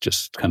 is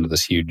just kind of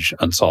this huge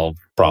unsolved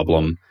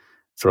problem.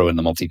 Throw in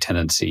the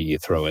multi-tenancy,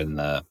 throw in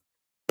the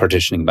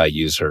partitioning by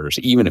users.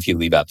 Even if you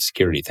leave out the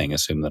security thing,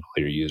 assume that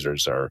all your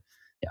users are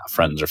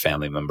friends or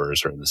family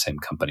members or in the same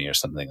company or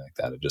something like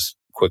that. It just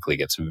quickly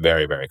gets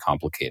very, very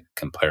complicated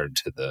compared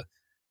to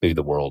maybe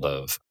the world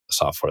of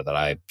software that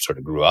I sort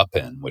of grew up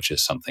in, which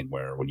is something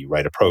where when you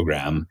write a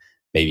program,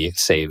 maybe it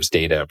saves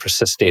data,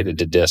 persists data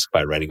to disk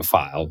by writing a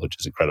file, which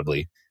is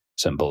incredibly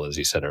simple, as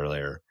you said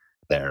earlier.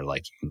 There,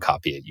 like you can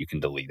copy it, you can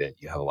delete it,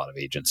 you have a lot of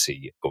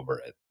agency over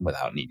it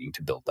without needing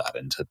to build that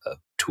into the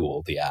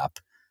tool, the app.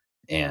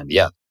 And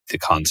the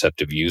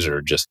concept of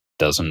user just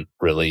doesn't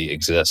really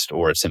exist,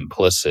 or it's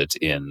implicit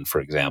in,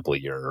 for example,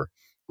 your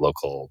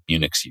local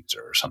Unix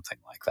user or something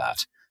like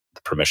that.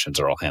 The permissions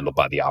are all handled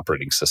by the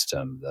operating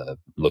system. The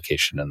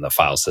location in the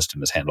file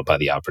system is handled by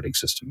the operating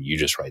system. You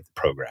just write the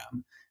program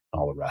and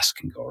all the rest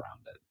can go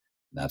around it.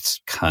 And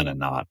that's kind of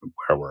not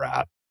where we're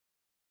at.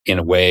 In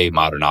a way,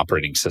 modern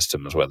operating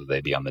systems, whether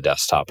they be on the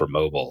desktop or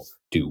mobile,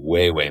 do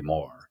way, way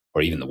more,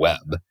 or even the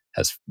web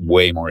has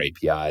way more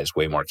APIs,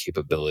 way more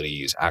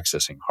capabilities,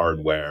 accessing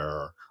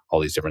hardware,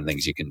 all these different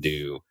things you can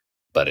do.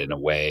 But in a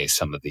way,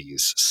 some of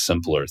these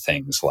simpler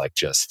things like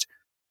just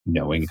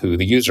knowing who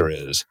the user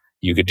is,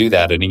 you could do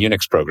that in a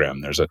Unix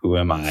program. There's a who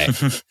am I,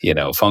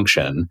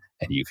 function,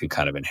 and you can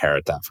kind of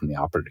inherit that from the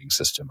operating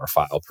system, or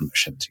file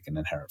permissions you can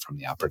inherit from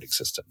the operating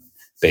system.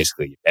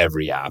 Basically,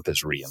 every app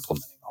is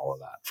re-implementing all of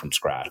that from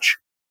scratch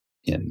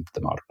in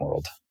the modern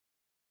world.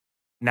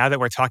 Now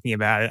that we're talking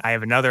about it, I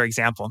have another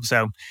example.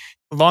 So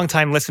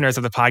longtime listeners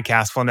of the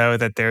podcast will know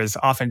that there's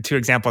often two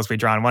examples we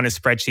draw on. One is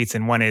spreadsheets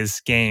and one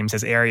is games,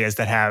 as areas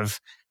that have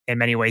in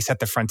many ways set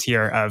the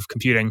frontier of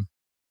computing.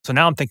 So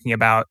now I'm thinking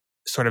about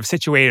sort of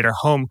situated or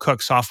home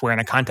cooked software in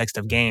a context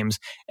of games.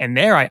 And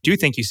there I do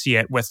think you see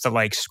it with the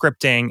like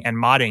scripting and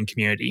modding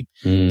community.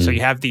 So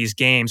you have these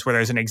games where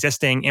there's an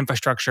existing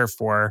infrastructure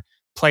for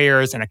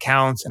players and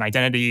accounts and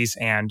identities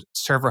and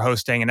server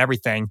hosting and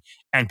everything.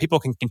 And people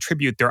can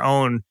contribute their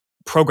own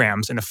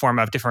programs in the form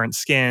of different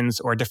skins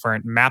or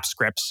different map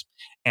scripts.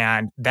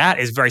 And that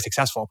is very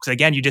successful because,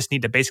 again, you just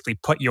need to basically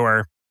put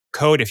your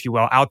code, if you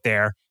will, out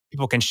there.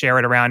 People can share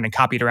it around and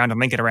copy it around and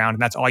link it around.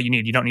 And that's all you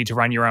need. You don't need to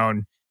run your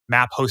own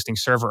map hosting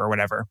server or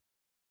whatever.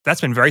 That's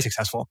been very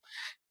successful.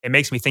 It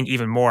makes me think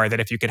even more that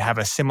if you could have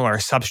a similar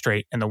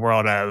substrate in the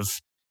world of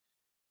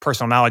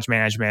personal knowledge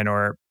management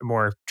or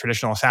more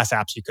traditional SaaS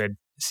apps, you could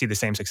see the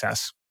same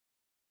success.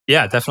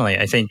 Yeah, definitely.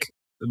 I think,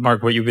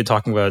 Mark, what you've been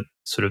talking about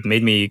sort of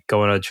made me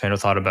go on a train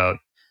of thought about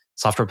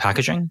software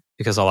packaging,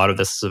 because a lot of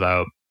this is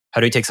about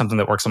how do you take something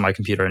that works on my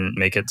computer and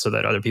make it so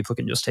that other people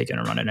can just take it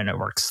and run it and it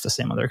works the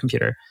same on their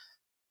computer.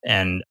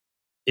 And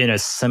in a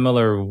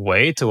similar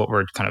way to what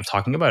we're kind of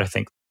talking about, I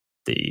think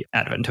the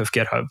advent of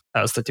GitHub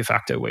as the de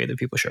facto way that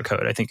people share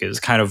code, I think is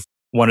kind of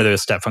one of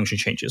those step function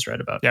changes, right?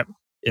 About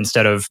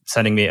instead of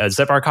sending me a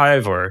zip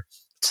archive or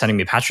sending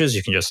me patches,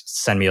 you can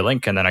just send me a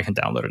link and then I can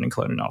download it and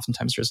clone it. And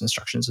oftentimes there's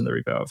instructions in the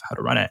repo of how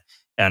to run it.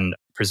 And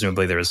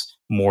presumably there's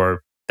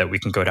more that we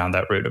can go down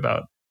that route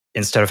about,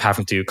 instead of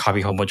having to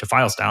copy a whole bunch of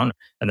files down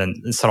and then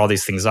set all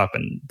these things up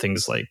and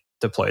things like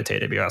deploy it to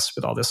AWS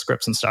with all the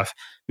scripts and stuff.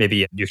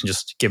 Maybe you can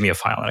just give me a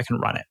file and I can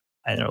run it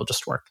and it'll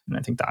just work. And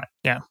I think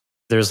that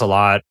there's a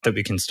lot that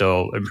we can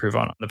still improve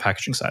on the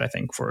packaging side, I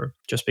think, for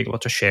just being able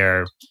to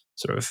share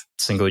sort of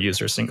single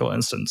user, single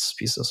instance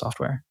pieces of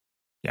software.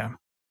 Yeah.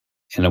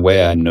 In a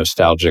way, I'm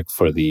nostalgic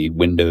for the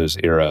Windows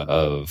era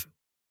of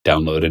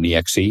download an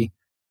exe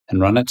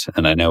and run it.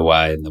 And I know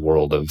why in the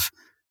world of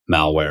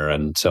malware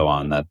and so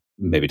on, that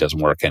maybe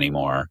doesn't work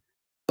anymore.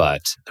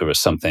 But there was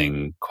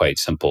something quite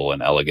simple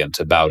and elegant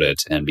about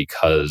it. And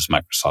because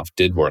Microsoft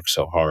did work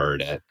so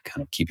hard at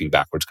kind of keeping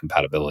backwards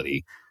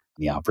compatibility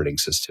in the operating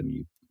system,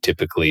 you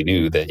typically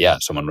knew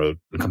that, someone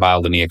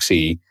compiled an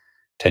exe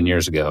 10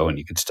 years ago and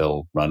you could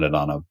still run it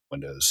on a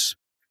Windows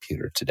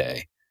computer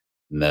today.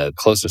 And the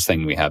closest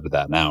thing we have to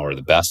that now, or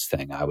the best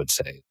thing I would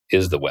say,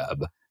 is the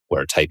web,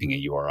 where typing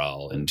a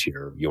URL into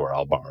your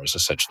URL bar is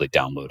essentially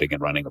downloading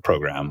and running a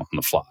program on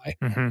the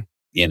fly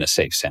in a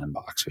safe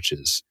sandbox, which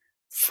is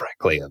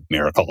frankly a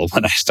miracle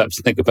when I stop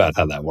to think about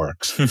how that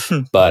works.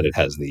 But it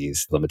has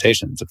these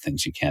limitations of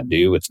things you can't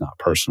do. It's not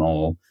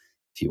personal.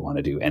 If you want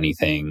to do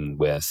anything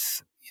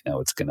with,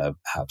 it's going to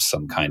have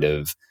some kind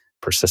of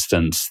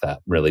persistence that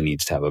really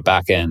needs to have a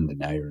back end. And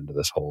now you're into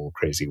this whole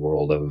crazy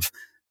world of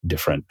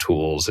different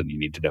tools and you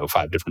need to know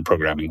 5 different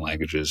programming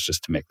languages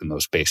just to make the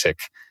most basic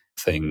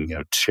thing,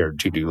 shared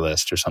to-do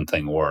list or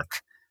something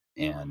work.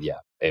 And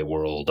a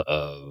world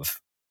of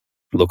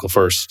local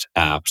first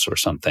apps or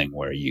something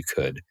where you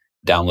could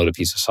download a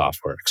piece of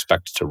software,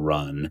 expect it to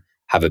run,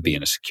 have it be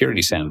in a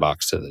security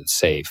sandbox so that it's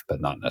safe,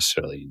 but not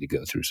necessarily need to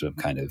go through some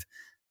kind of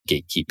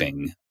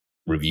gatekeeping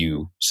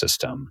review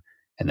system,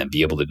 and then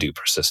be able to do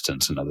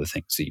persistence and other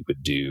things that you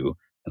would do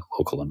in a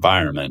local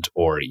environment,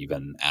 or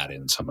even add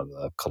in some of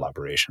the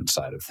collaboration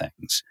side of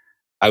things.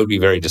 I would be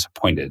very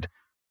disappointed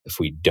if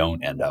we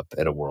don't end up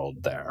at a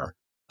world there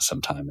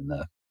sometime in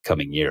the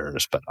coming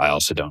years, but I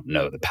also don't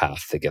know the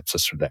path that gets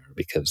us there,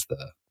 because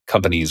the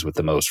companies with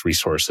the most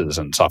resources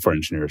and software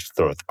engineers to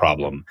throw at the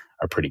problem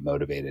are pretty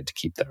motivated to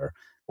keep their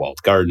walled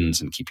gardens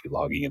and keep you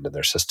logging into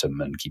their system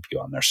and keep you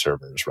on their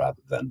servers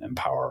rather than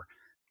empower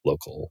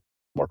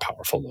more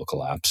powerful local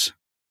apps.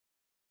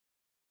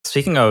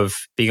 Speaking of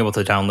being able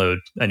to download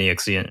an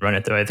exe and run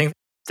it, though, I think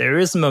there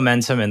is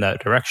momentum in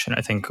that direction.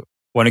 I think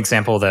one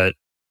example that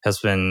has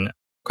been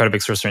quite a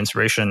big source of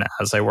inspiration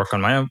as I work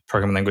on my own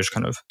programming language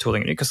kind of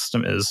tooling and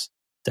ecosystem is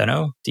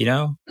Deno.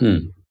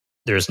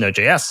 There's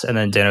Node.js, and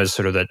then Deno is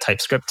sort of the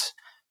TypeScript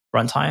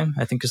runtime,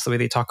 I think is the way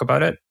they talk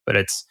about it. But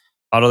it's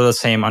a lot of the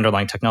same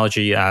underlying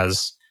technology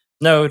as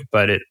Node,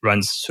 but it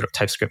runs sort of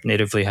TypeScript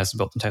natively, has a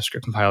built-in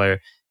TypeScript compiler,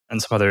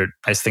 and some other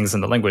nice things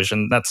in the language,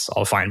 and that's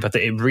all fine. But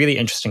the really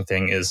interesting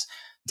thing is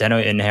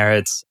Deno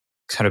inherits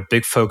kind of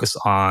big focus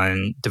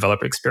on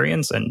developer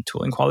experience and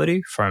tooling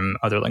quality from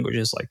other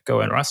languages like Go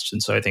and Rust.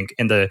 And so I think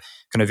in the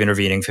kind of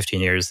intervening 15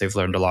 years, they've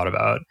learned a lot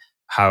about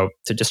how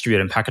to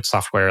distribute and package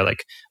software.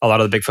 Like a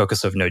lot of the big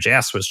focus of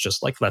Node.js was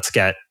just like, let's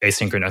get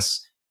asynchronous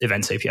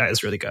events API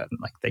is really good. And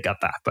like they got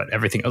that, but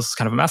everything else is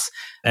kind of a mess.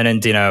 And in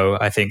Deno,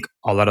 I think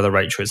a lot of the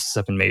right choices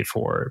have been made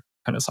for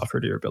kind of software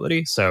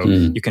durability. So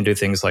you can do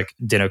things like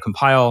Deno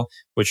compile,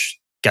 which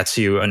gets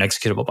you an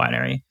executable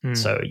binary.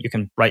 So you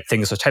can write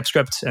things with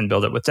TypeScript and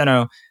build it with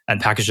Deno and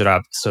package it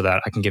up so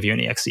that I can give you an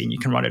exe and you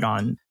can run it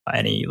on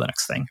any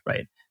Linux thing,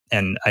 right?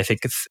 And I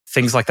think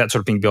things like that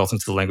sort of being built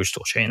into the language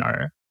toolchain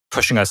are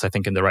pushing us, I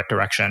think, in the right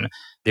direction.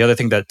 The other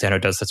thing that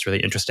Deno does that's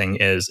really interesting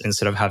is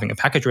instead of having a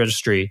package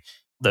registry,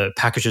 the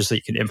packages that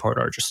you can import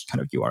are just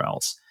kind of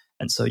URLs.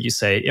 And so you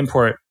say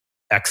import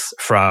X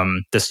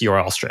from this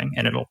URL string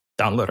and it'll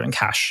download and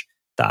cache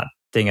that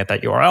thing at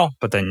that URL.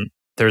 But then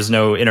there's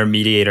no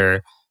intermediator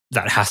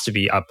that has to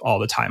be up all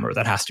the time or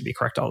that has to be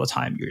correct all the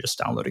time. You're just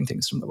downloading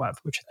things from the web,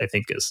 which I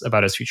think is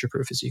about as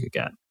future-proof as you could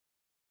get.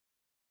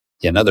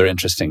 Yeah, another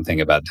interesting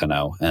thing about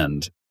Deno,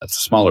 and that's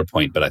a smaller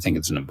point, but I think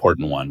it's an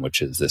important one,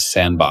 which is this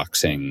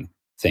sandboxing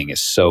thing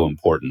is so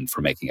important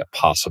for making it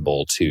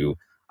possible to,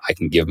 I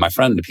can give my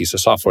friend a piece of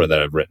software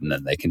that I've written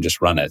and they can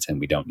just run it and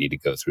we don't need to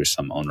go through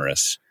some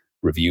onerous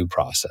review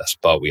process.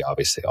 But we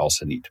obviously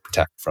also need to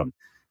protect from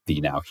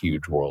the now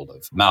huge world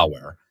of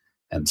malware.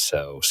 And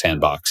so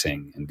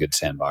sandboxing and good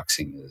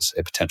sandboxing is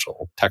a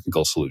potential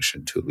technical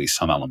solution to at least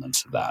some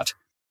elements of that.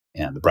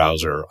 And the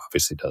browser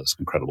obviously does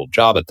an incredible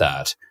job at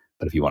that.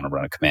 But if you want to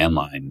run a command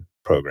line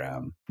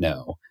program,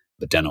 no.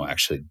 But Deno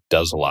actually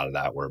does a lot of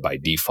that, where by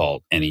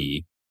default,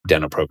 any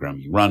Deno program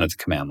you run at the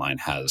command line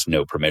has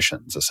no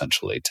permissions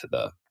essentially to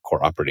the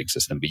core operating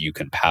system, but you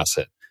can pass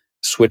it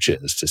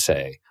switches to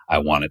say, I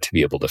want it to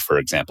be able to, for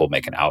example,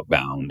 make an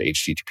outbound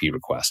HTTP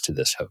request to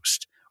this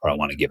host, or I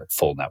want to give it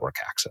full network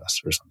access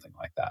or something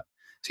like that.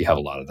 So you have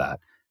a lot of that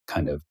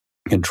kind of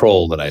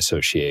control that I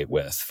associate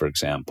with, for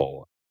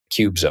example,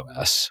 Qubes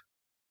OS.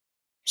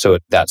 So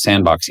that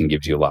sandboxing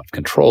gives you a lot of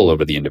control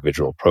over the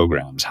individual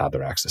programs, how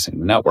they're accessing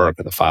the network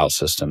or the file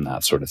system,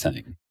 that sort of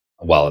thing,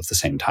 while at the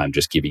same time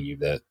just giving you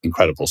the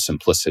incredible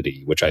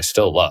simplicity, which I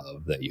still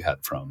love, that you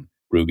had from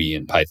Ruby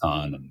and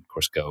Python and, of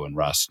course, Go and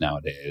Rust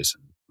nowadays,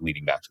 and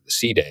leading back to the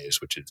C days,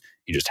 which is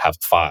you just have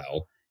a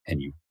file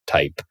and you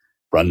type,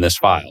 run this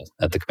file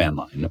at the command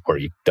line, or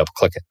you double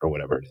click it or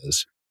whatever it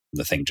is.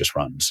 The thing just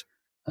runs.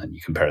 And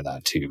you compare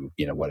that to,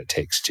 what it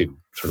takes to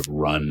sort of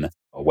run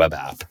a web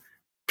app,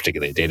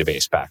 particularly a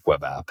database-backed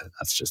web app.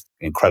 That's just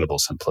incredible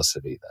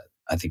simplicity that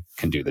I think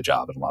can do the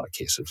job in a lot of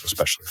cases,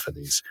 especially for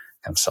these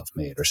kind of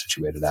self-made or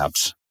situated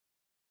apps.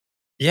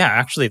 Yeah,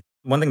 actually,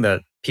 one thing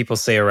that people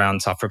say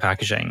around software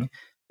packaging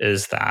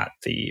is that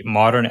the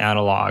modern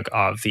analog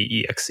of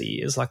the EXE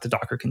is like the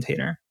Docker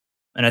container.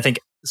 And I think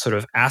sort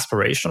of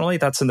aspirationally,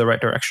 that's in the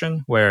right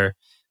direction, where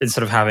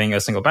instead of having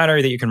a single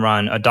binary that you can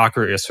run, a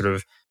Docker is sort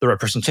of the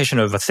representation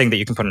of a thing that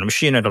you can put on a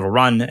machine and it'll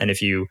run. And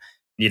if you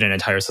need an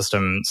entire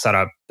system set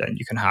up, then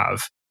you can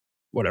have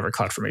whatever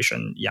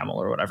CloudFormation YAML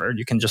or whatever,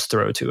 you can just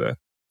throw to a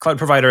cloud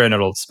provider and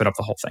it'll spin up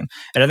the whole thing.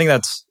 And I think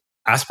that's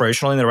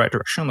aspirationally in the right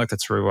direction. Like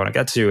that's where we want to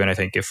get to. And I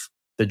think if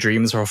the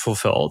dreams are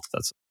fulfilled,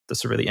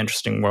 that's a really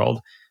interesting world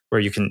where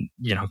you can,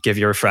 give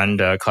your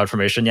friend a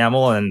CloudFormation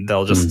YAML and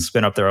they'll just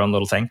spin up their own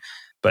little thing.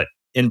 But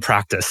in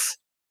practice,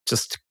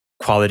 just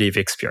quality of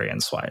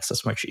experience wise,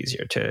 it's much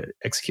easier to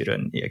execute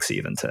an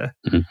EXE than to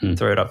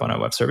throw it up on a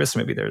web service.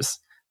 Maybe there's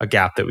a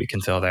gap that we can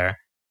fill there.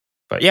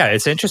 But yeah,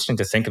 it's interesting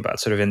to think about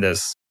sort of in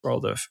this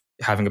world of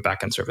having a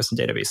backend service and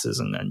databases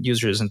and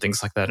users and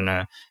things like that in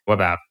a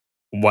web app,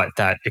 what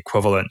that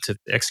equivalent to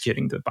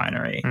executing the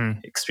binary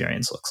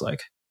experience looks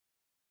like.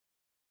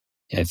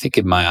 Yeah, I think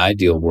in my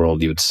ideal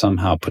world, you would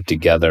somehow put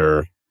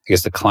together, I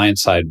guess, the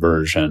client-side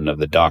version of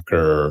the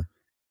Docker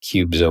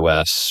Qubes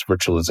OS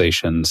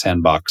virtualization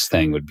sandbox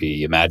thing would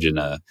be, imagine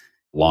an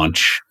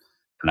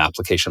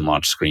application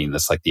launch screen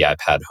that's like the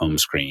iPad home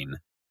screen.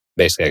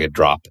 Basically, I could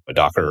drop a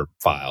Docker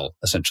file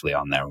essentially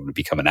on there. It would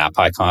become an app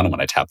icon. And when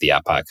I tap the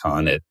app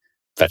icon, it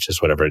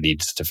fetches whatever it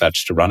needs to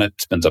fetch to run it,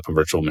 spins up a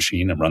virtual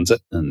machine and runs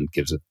it and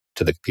gives it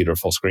to the computer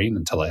full screen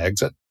until I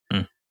exit.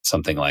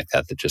 Something like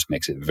that just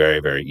makes it very,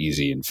 very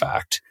easy. In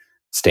fact,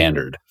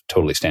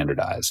 totally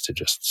standardized to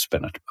just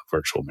spin a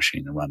virtual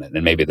machine and run it.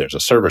 And maybe there's a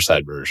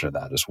server-side version of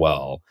that as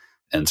well.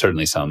 And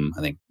certainly some,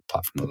 I think,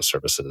 platform as a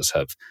services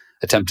have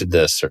attempted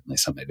this. Certainly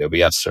some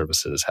AWS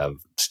services have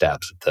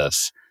stabs at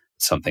this.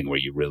 Something where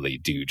you really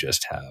do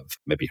just have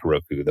maybe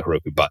Heroku. The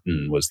Heroku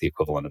button was the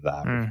equivalent of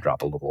that. You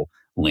drop a little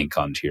link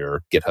onto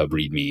your GitHub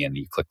README and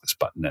you click this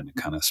button and it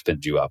kind of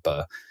spins you up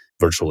a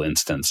virtual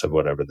instance of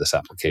whatever this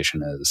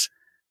application is.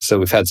 So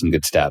we've had some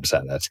good stabs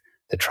at it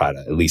that try to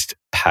at least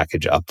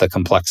package up the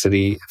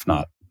complexity, if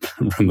not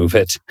remove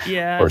it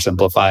or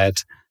simplify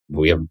it.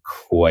 We haven't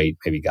quite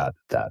maybe got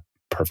that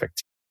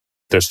perfect.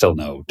 There's still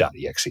no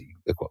 .exe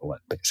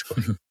equivalent,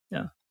 basically.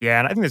 Yeah,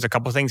 and I think there's a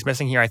couple of things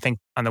missing here. I think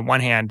on the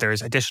one hand,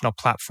 there's additional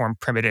platform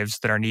primitives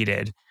that are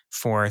needed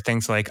for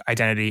things like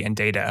identity and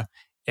data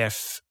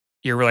if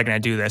you're really going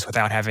to do this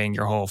without having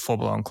your whole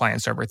full-blown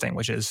client-server thing,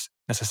 which is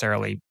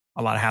necessarily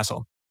a lot of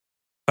hassle.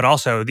 But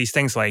also these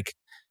things like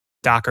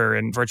Docker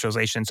and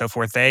virtualization and so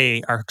forth,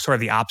 they are sort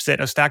of the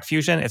opposite of Stack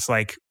Fusion. It's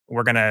like,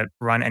 we're going to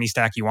run any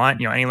stack you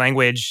want, any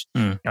language,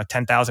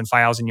 10,000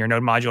 files in your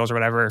node modules or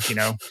whatever,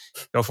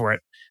 go for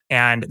it.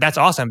 And that's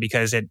awesome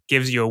because it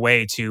gives you a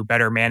way to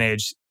better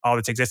manage all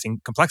this existing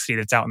complexity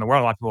that's out in the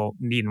world. A lot of people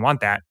need and want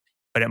that.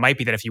 But it might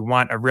be that if you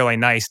want a really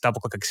nice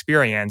double-click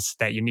experience,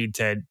 that you need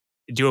to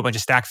do a bunch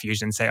of Stack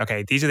Fusion and say,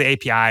 okay, these are the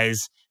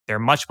APIs. They're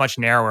much, much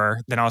narrower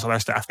than all this other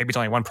stuff. Maybe it's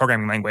only one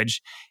programming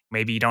language.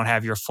 Maybe you don't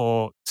have your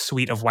full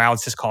suite of wild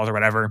syscalls or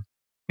whatever.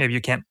 Maybe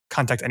you can't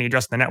contact any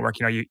address in the network.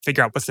 You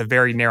figure out what's the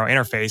very narrow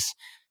interface.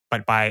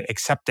 But by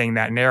accepting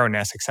that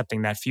narrowness,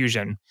 accepting that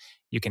fusion,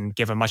 you can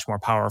give a much more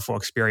powerful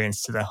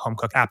experience to the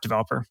home-cooked app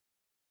developer.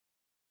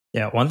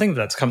 Yeah, one thing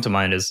that's come to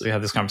mind as we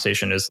have this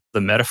conversation is the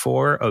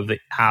metaphor of the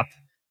app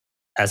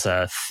as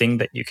a thing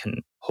that you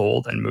can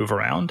hold and move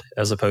around,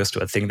 as opposed to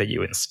a thing that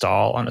you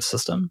install on a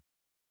system.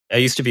 I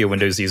used to be a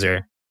Windows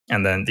user,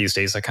 and then these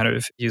days I kind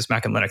of use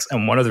Mac and Linux.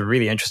 And one of the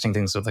really interesting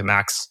things with the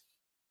Macs,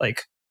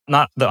 like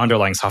not the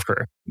underlying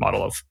software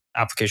model of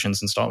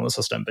applications installed in the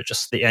system, but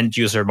just the end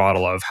user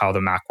model of how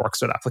the Mac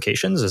works with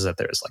applications is that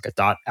there's like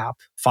a .app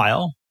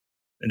file,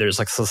 and there's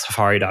like the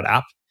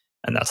Safari.app,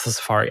 and that's the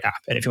Safari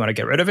app. And if you want to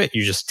get rid of it,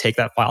 you just take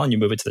that file and you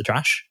move it to the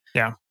trash.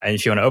 Yeah. And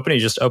if you want to open it,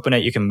 you just open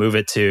it. You can move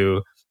it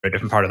to a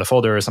different part of the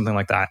folder or something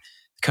like that,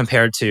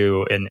 compared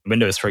to in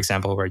Windows, for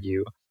example, where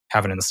you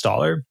have an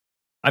installer.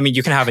 I mean,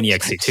 you can have an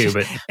exe too,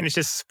 but and it's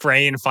just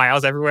spraying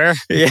files everywhere.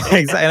 Yeah,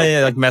 exactly.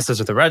 It like messes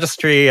with the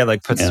registry. It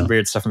like puts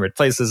weird stuff in weird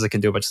places. It can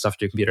do a bunch of stuff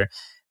to your computer.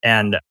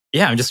 And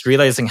yeah, I'm just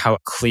realizing how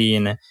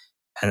clean and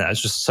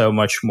it's just so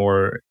much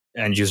more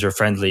end user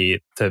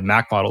friendly the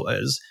Mac model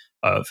is.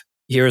 Of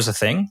here's a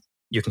thing,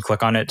 you can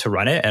click on it to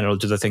run it, and it'll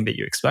do the thing that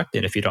you expect.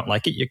 And if you don't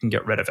like it, you can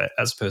get rid of it.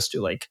 As opposed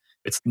to like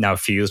it's now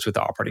fused with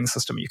the operating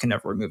system, you can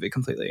never remove it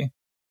completely.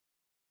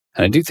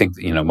 And I do think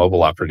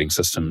mobile operating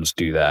systems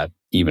do that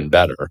even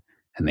better.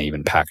 And they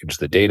even package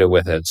the data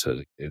with it.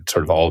 So it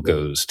sort of all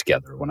goes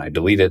together. When I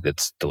delete it,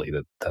 it's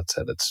deleted. That's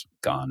it. It's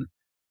gone.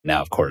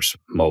 Now, of course,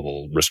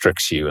 mobile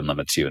restricts you and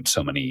limits you in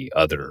so many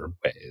other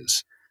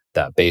ways.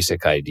 That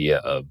basic idea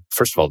of,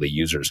 first of all, the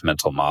user's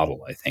mental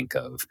model, I think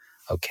of,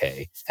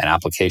 okay, an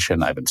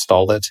application, I've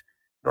installed it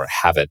or I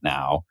have it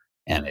now,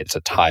 and it's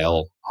a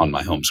tile on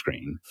my home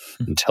screen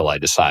until I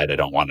decide I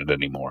don't want it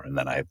anymore. And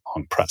then I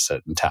long press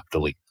it and tap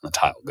delete and the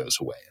tile goes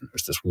away. And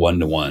there's this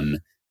one-to-one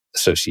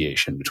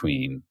association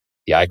between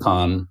the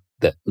icon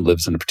that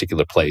lives in a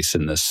particular place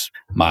in this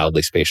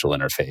mildly spatial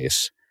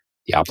interface,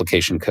 the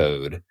application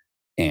code,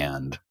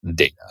 and the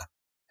data,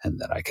 and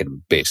that I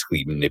can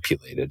basically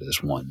manipulate it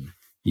as one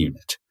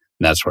unit.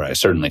 And that's where I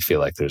certainly feel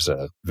like there's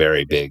a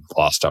very big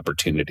lost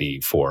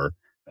opportunity for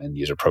end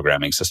user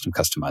programming, system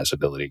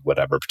customizability,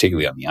 whatever,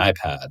 particularly on the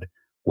iPad,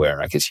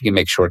 where I guess you can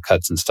make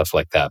shortcuts and stuff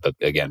like that. But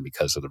again,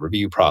 because of the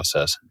review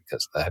process, and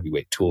because the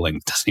heavyweight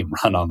tooling doesn't even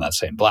run on that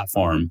same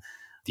platform,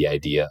 the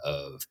idea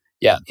of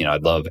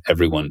I'd love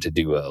everyone to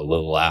do a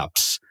little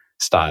apps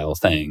style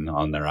thing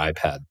on their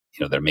iPad.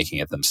 They're making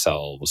it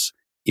themselves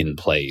in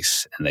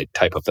place, and they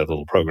type up their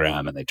little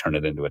program and they turn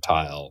it into a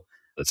tile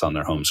that's on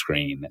their home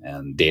screen,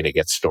 and data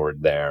gets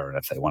stored there. And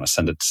if they want to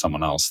send it to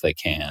someone else, they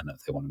can.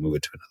 If they want to move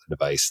it to another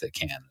device, they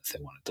can. If they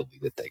want to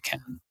delete it, they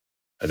can.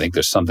 I think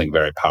there's something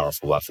very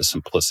powerful about the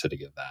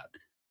simplicity of that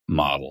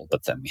model,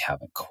 but then we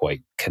haven't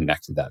quite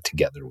connected that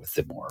together with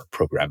the more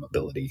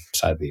programmability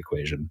side of the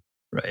equation.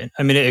 Right.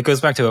 I mean, it goes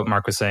back to what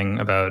Mark was saying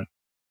about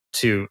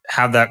to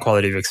have that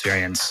quality of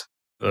experience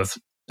of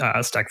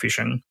Stack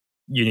Fusion,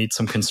 you need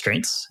some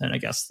constraints. And I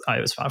guess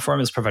iOS platform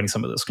is providing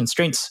some of those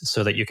constraints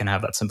so that you can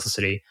have that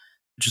simplicity,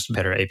 just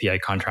better API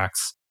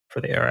contracts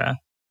for the era.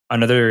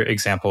 Another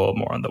example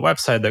more on the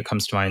website that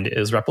comes to mind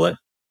is Replit,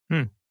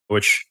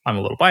 which I'm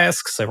a little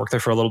biased because I worked there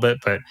for a little bit.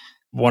 But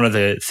one of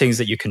the things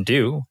that you can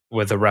do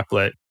with a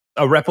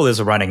REPL is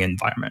a running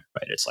environment,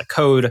 right? It's like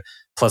code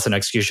plus an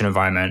execution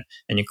environment,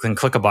 and you can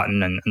click a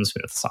button and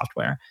spin up the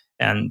software.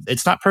 And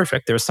it's not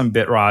perfect. There's some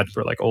bit rot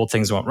where like old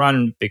things won't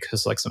run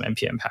because like some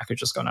NPM package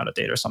has gone out of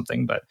date or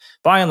something. But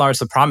by and large,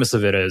 the promise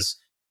of it is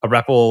a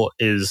REPL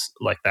is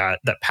like that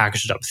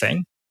packaged up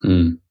thing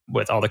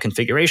with all the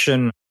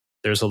configuration.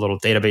 There's a little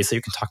database that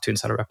you can talk to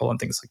inside a REPL and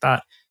things like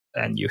that.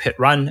 And you hit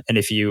run. And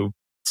if you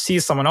see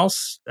someone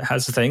else that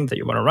has a thing that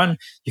you want to run,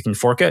 you can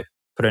fork it,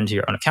 put it into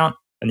your own account,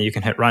 and then you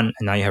can hit run.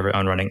 And now you have your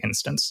own running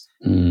instance.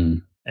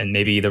 And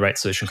maybe the right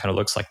solution kind of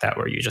looks like that,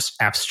 where you just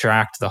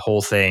abstract the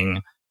whole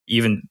thing,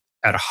 even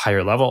at a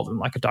higher level than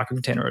like a Docker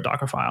container or a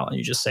Docker file. And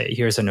you just say,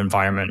 here's an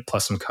environment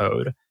plus some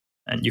code.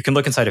 And you can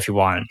look inside if you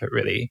want, but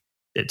really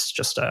it's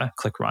just a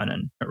click run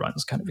and it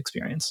runs kind of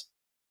experience.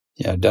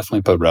 Yeah,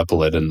 definitely put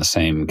Replit in the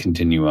same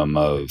continuum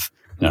of,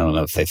 I don't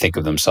know if they think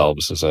of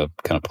themselves as a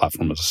kind of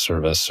platform as a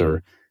service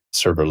or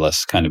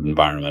serverless kind of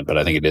environment, but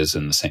I think it is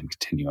in the same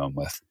continuum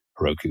with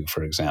Heroku,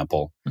 for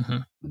example.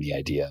 The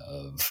idea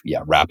of,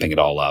 wrapping it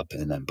all up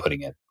and then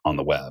putting it on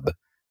the web,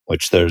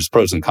 which there's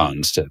pros and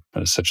cons to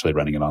essentially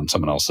running it on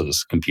someone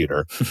else's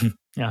computer.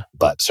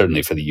 But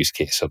certainly for the use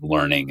case of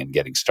learning and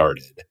getting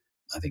started,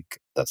 I think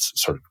that's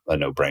sort of a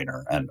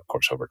no-brainer. And of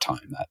course, over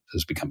time, that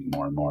is becoming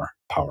more and more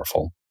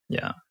powerful.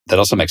 Yeah. That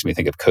also makes me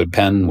think of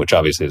CodePen, which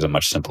obviously is a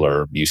much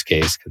simpler use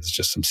case because it's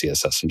just some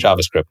CSS and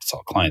JavaScript. It's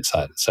all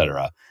client-side, et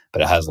cetera.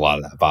 But it has a lot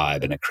of that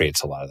vibe, and it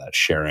creates a lot of that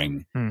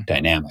sharing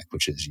dynamic,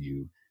 which is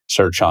you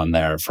search on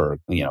there for,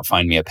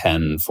 find me a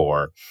pen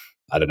for,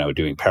 I don't know,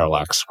 doing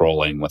parallax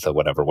scrolling with a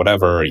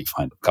whatever. You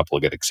find a couple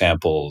of good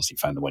examples. You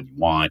find the one you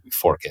want. You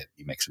fork it.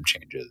 You make some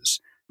changes.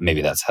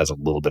 Maybe that has a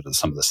little bit of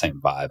some of the same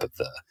vibe of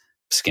the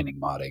skinning,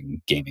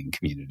 modding, gaming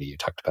community you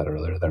talked about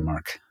earlier there,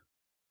 Mark.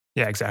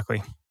 Yeah,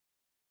 exactly.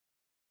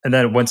 And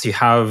then once you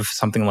have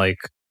something like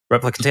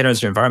Replit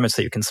containers or environments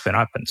that you can spin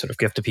up and sort of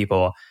give to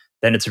people,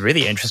 then it's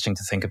really interesting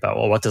to think about,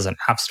 well, what does an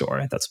app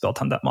store that's built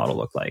on that model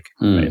look like?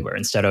 Right? Where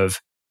instead of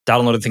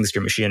downloading things to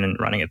your machine and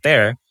running it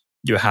there,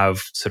 you have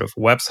sort of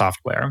web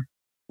software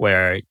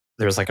where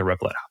there's like a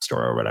Replit app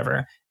store or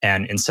whatever.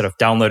 And instead of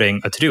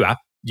downloading a to-do app,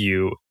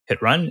 you hit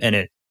run and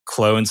it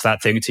clones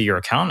that thing to your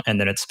account.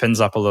 And then it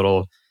spins up a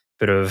little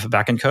bit of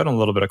backend code and a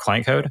little bit of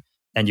client code.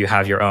 And you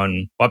have your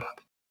own web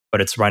app,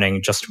 but it's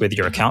running just with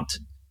your account.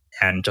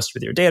 and just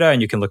with your data,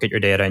 and you can look at your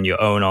data and you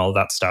own all of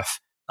that stuff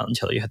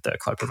until you hit the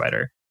cloud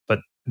provider. But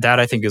that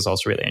I think is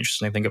also really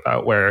interesting to think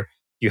about, where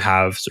you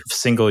have sort of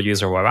single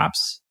user web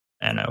apps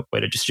and a way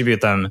to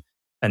distribute them.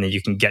 And then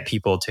you can get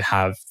people to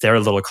have their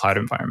little cloud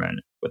environment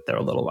with their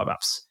little web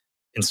apps.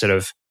 Instead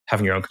of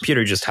having your own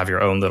computer, just have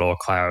your own little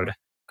cloud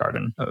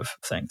garden of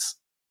things.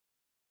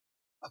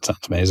 That sounds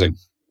amazing.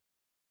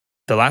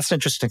 The last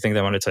interesting thing that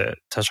I wanted to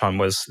touch on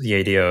was the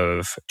idea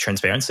of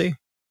transparency,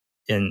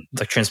 in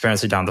like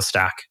transparency down the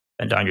stack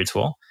and down your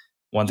tool.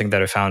 One thing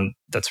that I found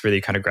that's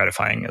really kind of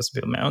gratifying as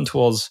building my own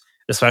tools,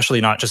 especially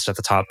not just at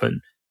the top, but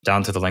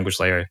down to the language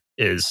layer,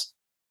 is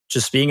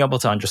just being able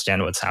to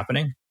understand what's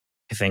happening.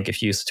 I think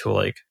if you use a tool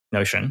like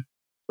Notion,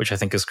 which I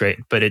think is great,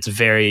 but it's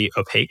very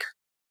opaque.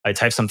 I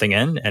type something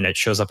in and it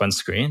shows up on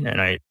screen,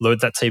 and I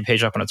load that same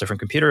page up on a different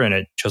computer and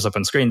it shows up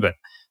on screen, but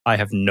I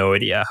have no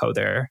idea how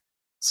they're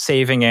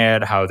saving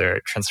it, how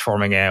they're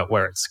transforming it,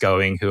 where it's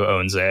going, who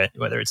owns it,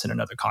 whether it's in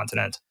another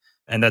continent.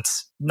 And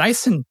that's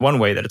nice in one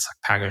way that it's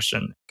like packaged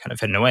and kind of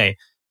hidden away.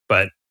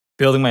 But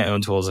building my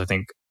own tools, I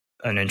think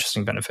an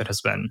interesting benefit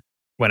has been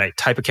when I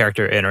type a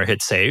character in or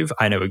hit save,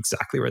 I know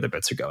exactly where the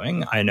bits are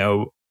going. I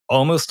know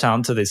almost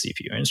down to the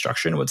CPU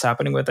instruction what's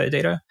happening with that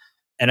data.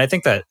 And I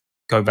think that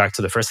going back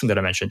to the first thing that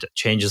I mentioned, it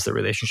changes the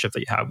relationship that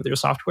you have with your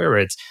software,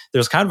 where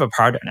there's kind of a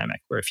power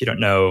dynamic where if you don't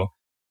know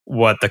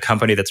what the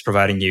company that's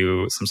providing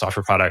you some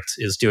software product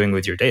is doing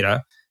with your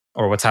data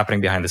or what's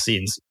happening behind the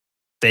scenes,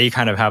 they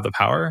kind of have the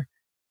power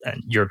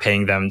and you're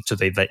paying them to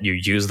they let you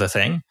use the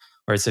thing.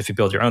 Whereas if you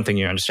build your own thing,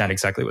 you understand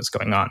exactly what's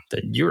going on,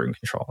 then you're in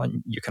control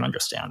and you can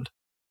understand.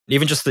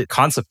 Even just the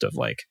concept of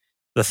like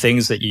the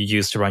things that you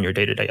use to run your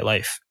day-to-day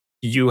life,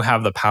 you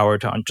have the power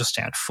to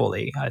understand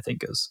fully, I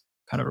think is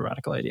kind of a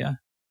radical idea.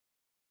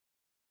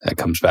 That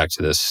comes back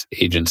to this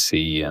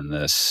agency and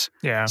this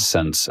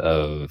sense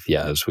of,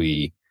 as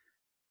we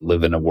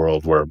live in a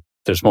world where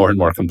there's more and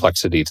more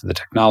complexity to the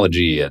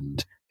technology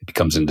and it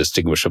becomes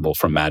indistinguishable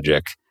from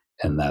magic.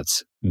 And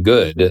that's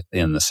good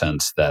in the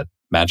sense that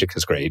magic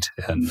is great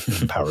and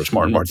empowers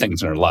more and more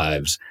things in our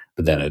lives.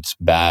 But then it's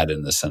bad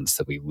in the sense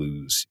that we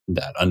lose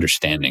that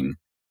understanding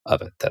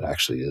of it that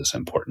actually is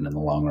important in the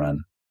long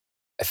run.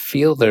 I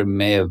feel there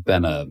may have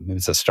been maybe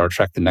it's a Star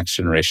Trek The Next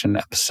Generation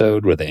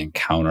episode where they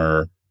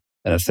encounter,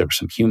 and if there were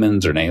some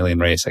humans or an alien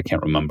race, I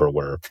can't remember,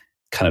 where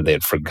kind of they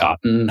had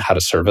forgotten how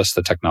to service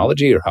the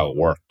technology or how it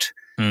worked,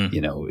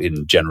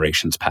 in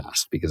generations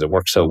past, because it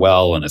worked so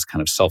well and it's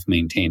kind of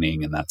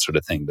self-maintaining and that sort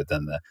of thing. But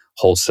then the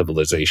whole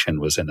civilization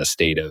was in a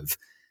state of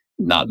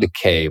not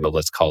decay, but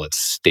let's call it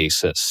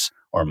stasis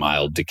or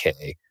mild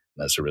decay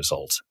as a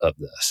result of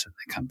this. And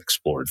they kind of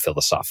explored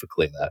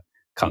philosophically that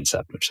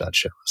concept, which that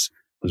show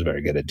was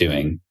very good at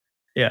doing.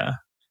 Yeah.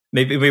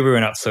 Maybe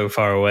we're not so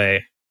far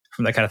away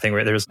from that kind of thing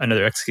where there's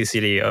another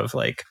XKCD of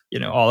like,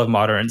 all of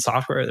modern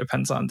software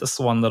depends on this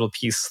one little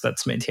piece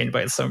that's maintained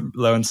by some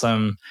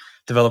lonesome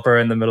developer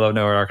in the middle of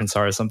nowhere,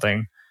 Arkansas or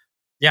something.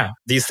 Yeah,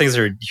 these things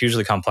are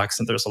hugely complex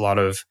and there's a lot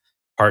of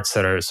parts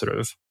that are sort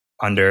of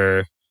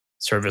under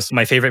service.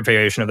 My favorite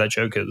variation of that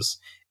joke is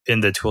in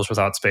the tools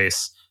without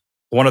space.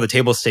 One of the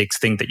table stakes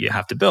thing that you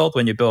have to build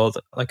when you build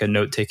like a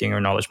note-taking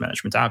or knowledge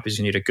management app is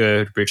you need a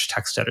good, rich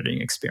text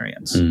editing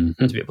experience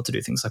to be able to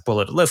do things like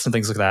bulleted lists and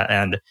things like that.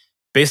 And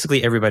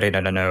basically everybody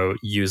that I know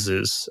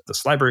uses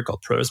this library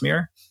called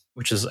Prosmere,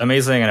 which is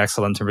amazing and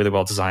excellent and really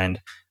well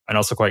designed and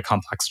also quite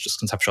complex just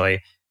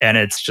conceptually. And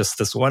it's just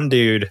this one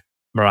dude,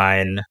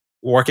 Marijn,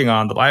 working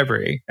on the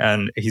library.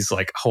 And he's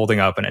like holding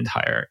up an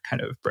entire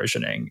kind of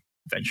burgeoning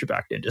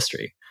venture-backed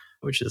industry,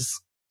 which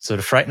is sort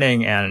of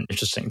frightening and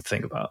interesting to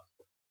think about.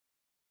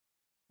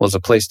 Well, as a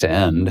place to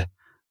end, I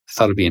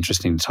thought it'd be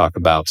interesting to talk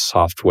about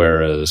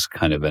software as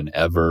kind of an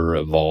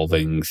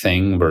ever-evolving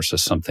thing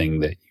versus something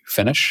that you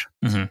finish.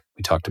 Mm-hmm.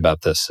 We talked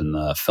about this in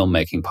the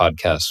filmmaking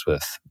podcast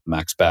with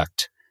Max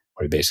Becht,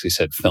 where he basically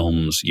said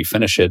films, you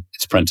finish it,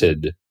 it's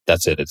printed,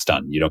 that's it, it's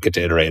done. You don't get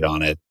to iterate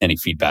on it. Any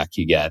feedback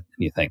you get, and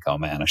you think, oh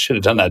man, I should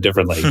have done that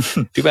differently.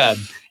 Too bad.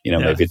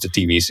 Maybe it's a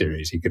TV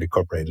series you could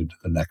incorporate into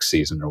the next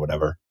season or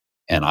whatever.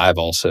 And I've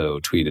also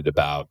tweeted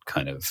about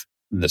kind of,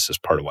 this is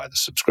part of why the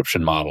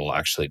subscription model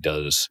actually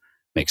does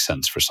make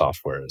sense for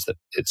software, is that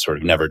it's sort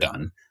of never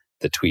done.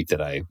 The tweet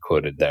that I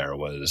quoted there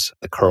was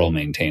the curl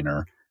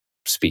maintainer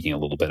speaking a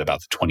little bit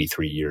about the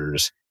 23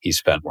 years he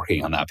spent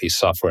working on that piece of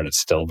software, and it's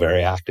still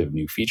very active.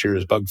 New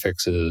features, bug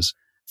fixes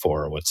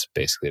for what's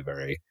basically a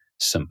very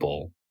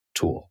simple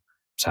tool.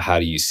 So how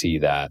do you see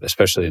that,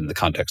 especially in the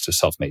context of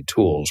self-made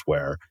tools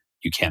where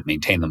you can't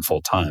maintain them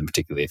full time,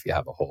 particularly if you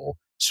have a whole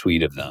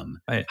suite of them?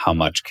 Right. How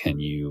much can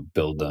you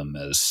build them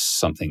as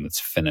something that's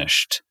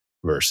finished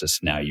versus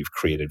now you've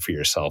created for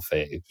yourself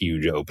a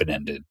huge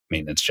open-ended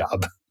maintenance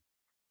job?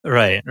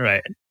 Right.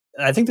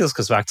 I think this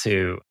goes back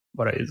to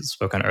what I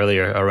spoke on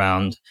earlier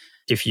around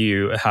if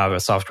you have a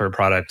software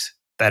product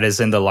that is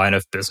in the line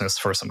of business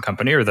for some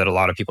company or that a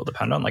lot of people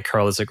depend on, like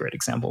curl is a great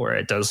example where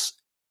it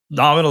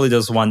nominally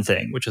does one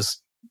thing, which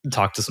is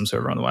talk to some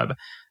server on the web,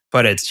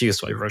 but it's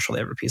used by virtually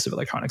every piece of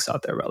electronics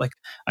out there. But like,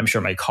 I'm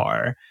sure my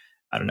car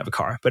I don't have a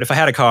car. But if I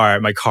had a car,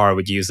 my car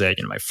would use it.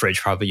 My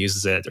fridge probably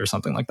uses it or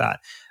something like that.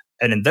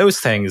 And in those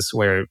things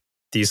where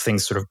these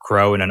things sort of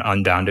grow in an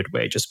unbounded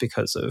way just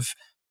because of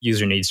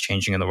user needs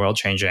changing and the world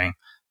changing,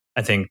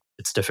 I think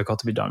it's difficult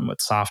to be done with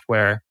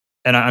software.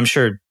 And I'm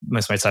sure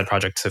most of my side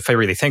projects, if I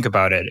really think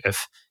about it,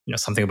 if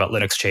something about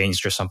Linux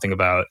changed or something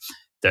about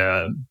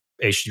the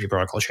HTTP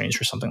protocol changed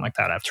or something like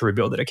that, I have to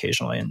rebuild it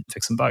occasionally and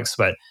fix some bugs.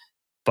 But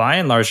by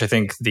and large, I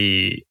think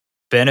the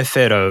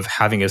benefit of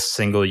having a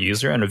single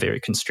user and a very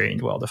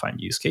constrained, well-defined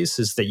use case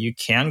is that you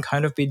can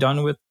kind of be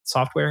done with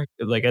software,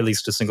 like at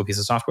least a single piece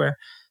of software.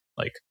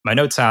 Like my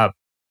Notes app,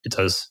 it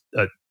does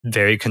a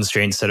very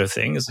constrained set of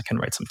things. I can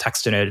write some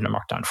text in it in a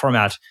markdown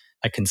format.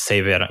 I can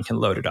save it. I can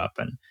load it up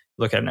and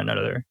look at it on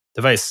another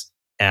device.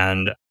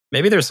 And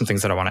maybe there's some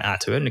things that I want to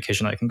add to it, and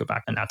occasionally I can go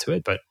back and add to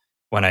it. But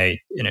when I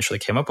initially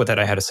came up with it,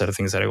 I had a set of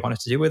things that I wanted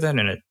to do with it,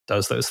 and it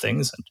does those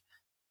things. And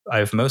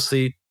I've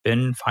mostly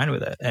been fine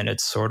with it, and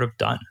it's sort of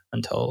done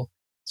until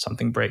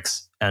something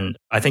breaks. And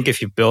I think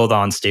if you build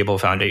on stable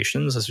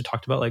foundations, as we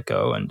talked about, like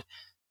Go and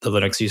the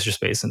Linux user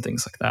space and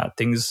things like that,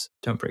 things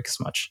don't break as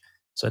much.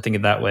 So I think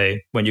in that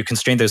way, when you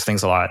constrain those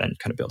things a lot and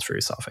kind of build for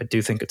yourself, I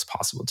do think it's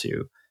possible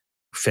to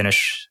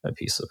finish a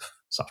piece of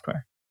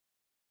software.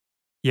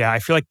 Yeah, I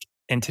feel like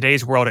in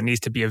today's world, it needs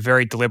to be a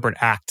very deliberate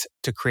act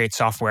to create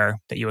software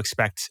that you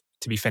expect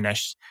to be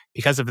finished.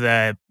 Because of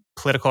the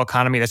political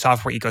economy, the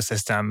software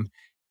ecosystem,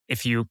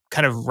 if you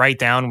kind of write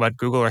down what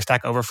Google or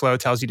Stack Overflow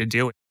tells you to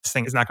do, this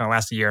thing is not going to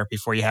last a year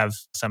before you have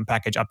some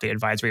package update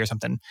advisory or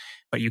something.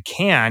 But you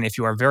can, if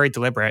you are very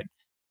deliberate,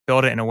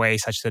 build it in a way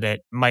such that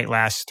it might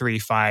last 3,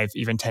 5,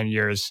 even 10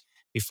 years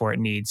before it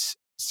needs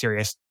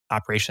serious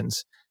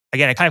operations.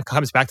 Again, it kind of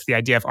comes back to the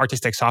idea of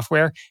artistic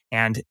software.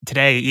 And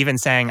today, even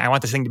saying, I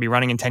want this thing to be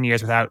running in 10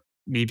 years without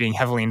me being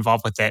heavily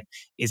involved with it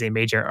is a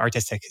major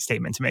artistic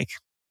statement to make.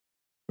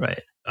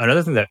 Right.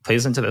 Another thing that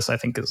plays into this, I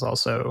think, is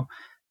also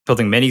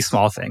building many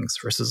small things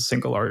versus a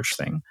single large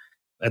thing.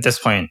 At this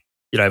point,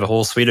 I have a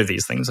whole suite of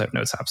these things. I have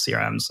Notes apps,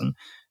 CRMs, and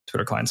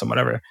Twitter clients and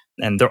whatever.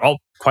 And they're all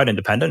quite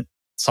independent.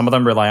 Some of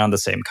them rely on the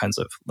same kinds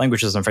of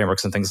languages and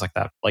frameworks and things like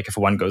that. Like if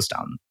one goes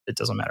down, it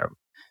doesn't matter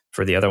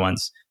for the other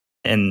ones.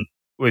 And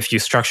if you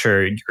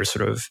structure your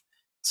sort of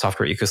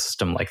software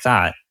ecosystem like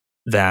that,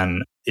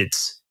 then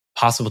it's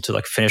possible to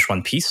finish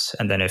one piece.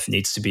 And then if it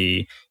needs to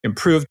be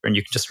improved, and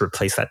you can just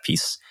replace that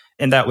piece.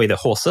 And that way, the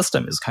whole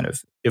system is kind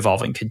of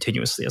evolving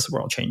continuously as the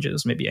world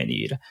changes. Maybe I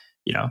need,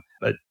 a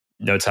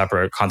Notes app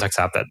or a contacts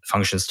app that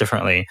functions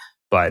differently,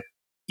 but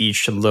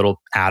each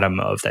little atom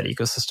of that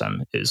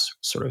ecosystem is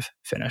sort of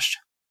finished,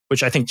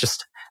 which I think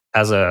just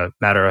as a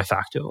matter of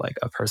fact of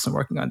a person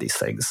working on these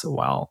things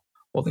while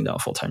holding down a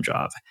full-time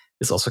job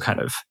is also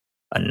kind of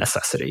a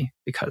necessity,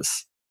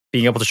 because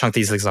being able to chunk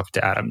these things up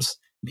to atoms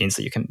means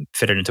that you can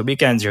fit it into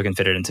weekends, you can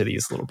fit it into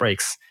these little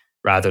breaks,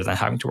 rather than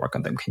having to work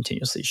on them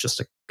continuously. It's just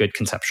a good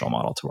conceptual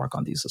model to work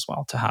on these as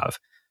well, to have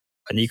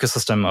an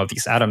ecosystem of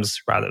these atoms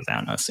rather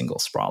than a single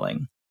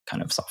sprawling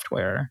kind of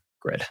software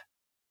grid.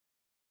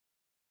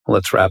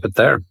 Let's wrap it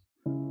there.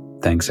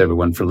 Thanks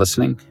everyone for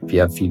listening. If you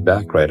have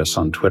feedback, write us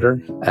on Twitter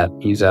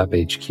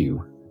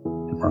 @MuseAppHQ.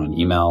 And we're on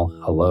email,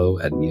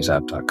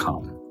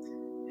 hello@museapp.com.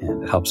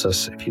 And it helps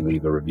us if you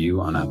leave a review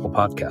on Apple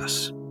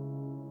Podcasts.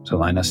 So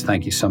Linus,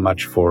 thank you so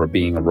much for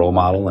being a role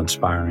model,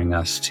 inspiring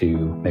us to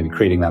maybe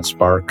creating that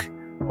spark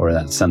or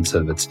that sense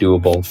of it's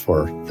doable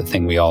for the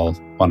thing we all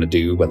want to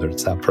do, whether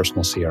it's that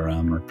personal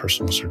CRM or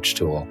personal search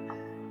tool.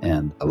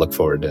 And I look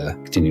forward to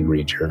continuing to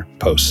read your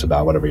posts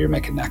about whatever you're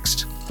making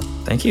next.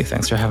 Thank you.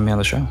 Thanks for having me on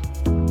the show.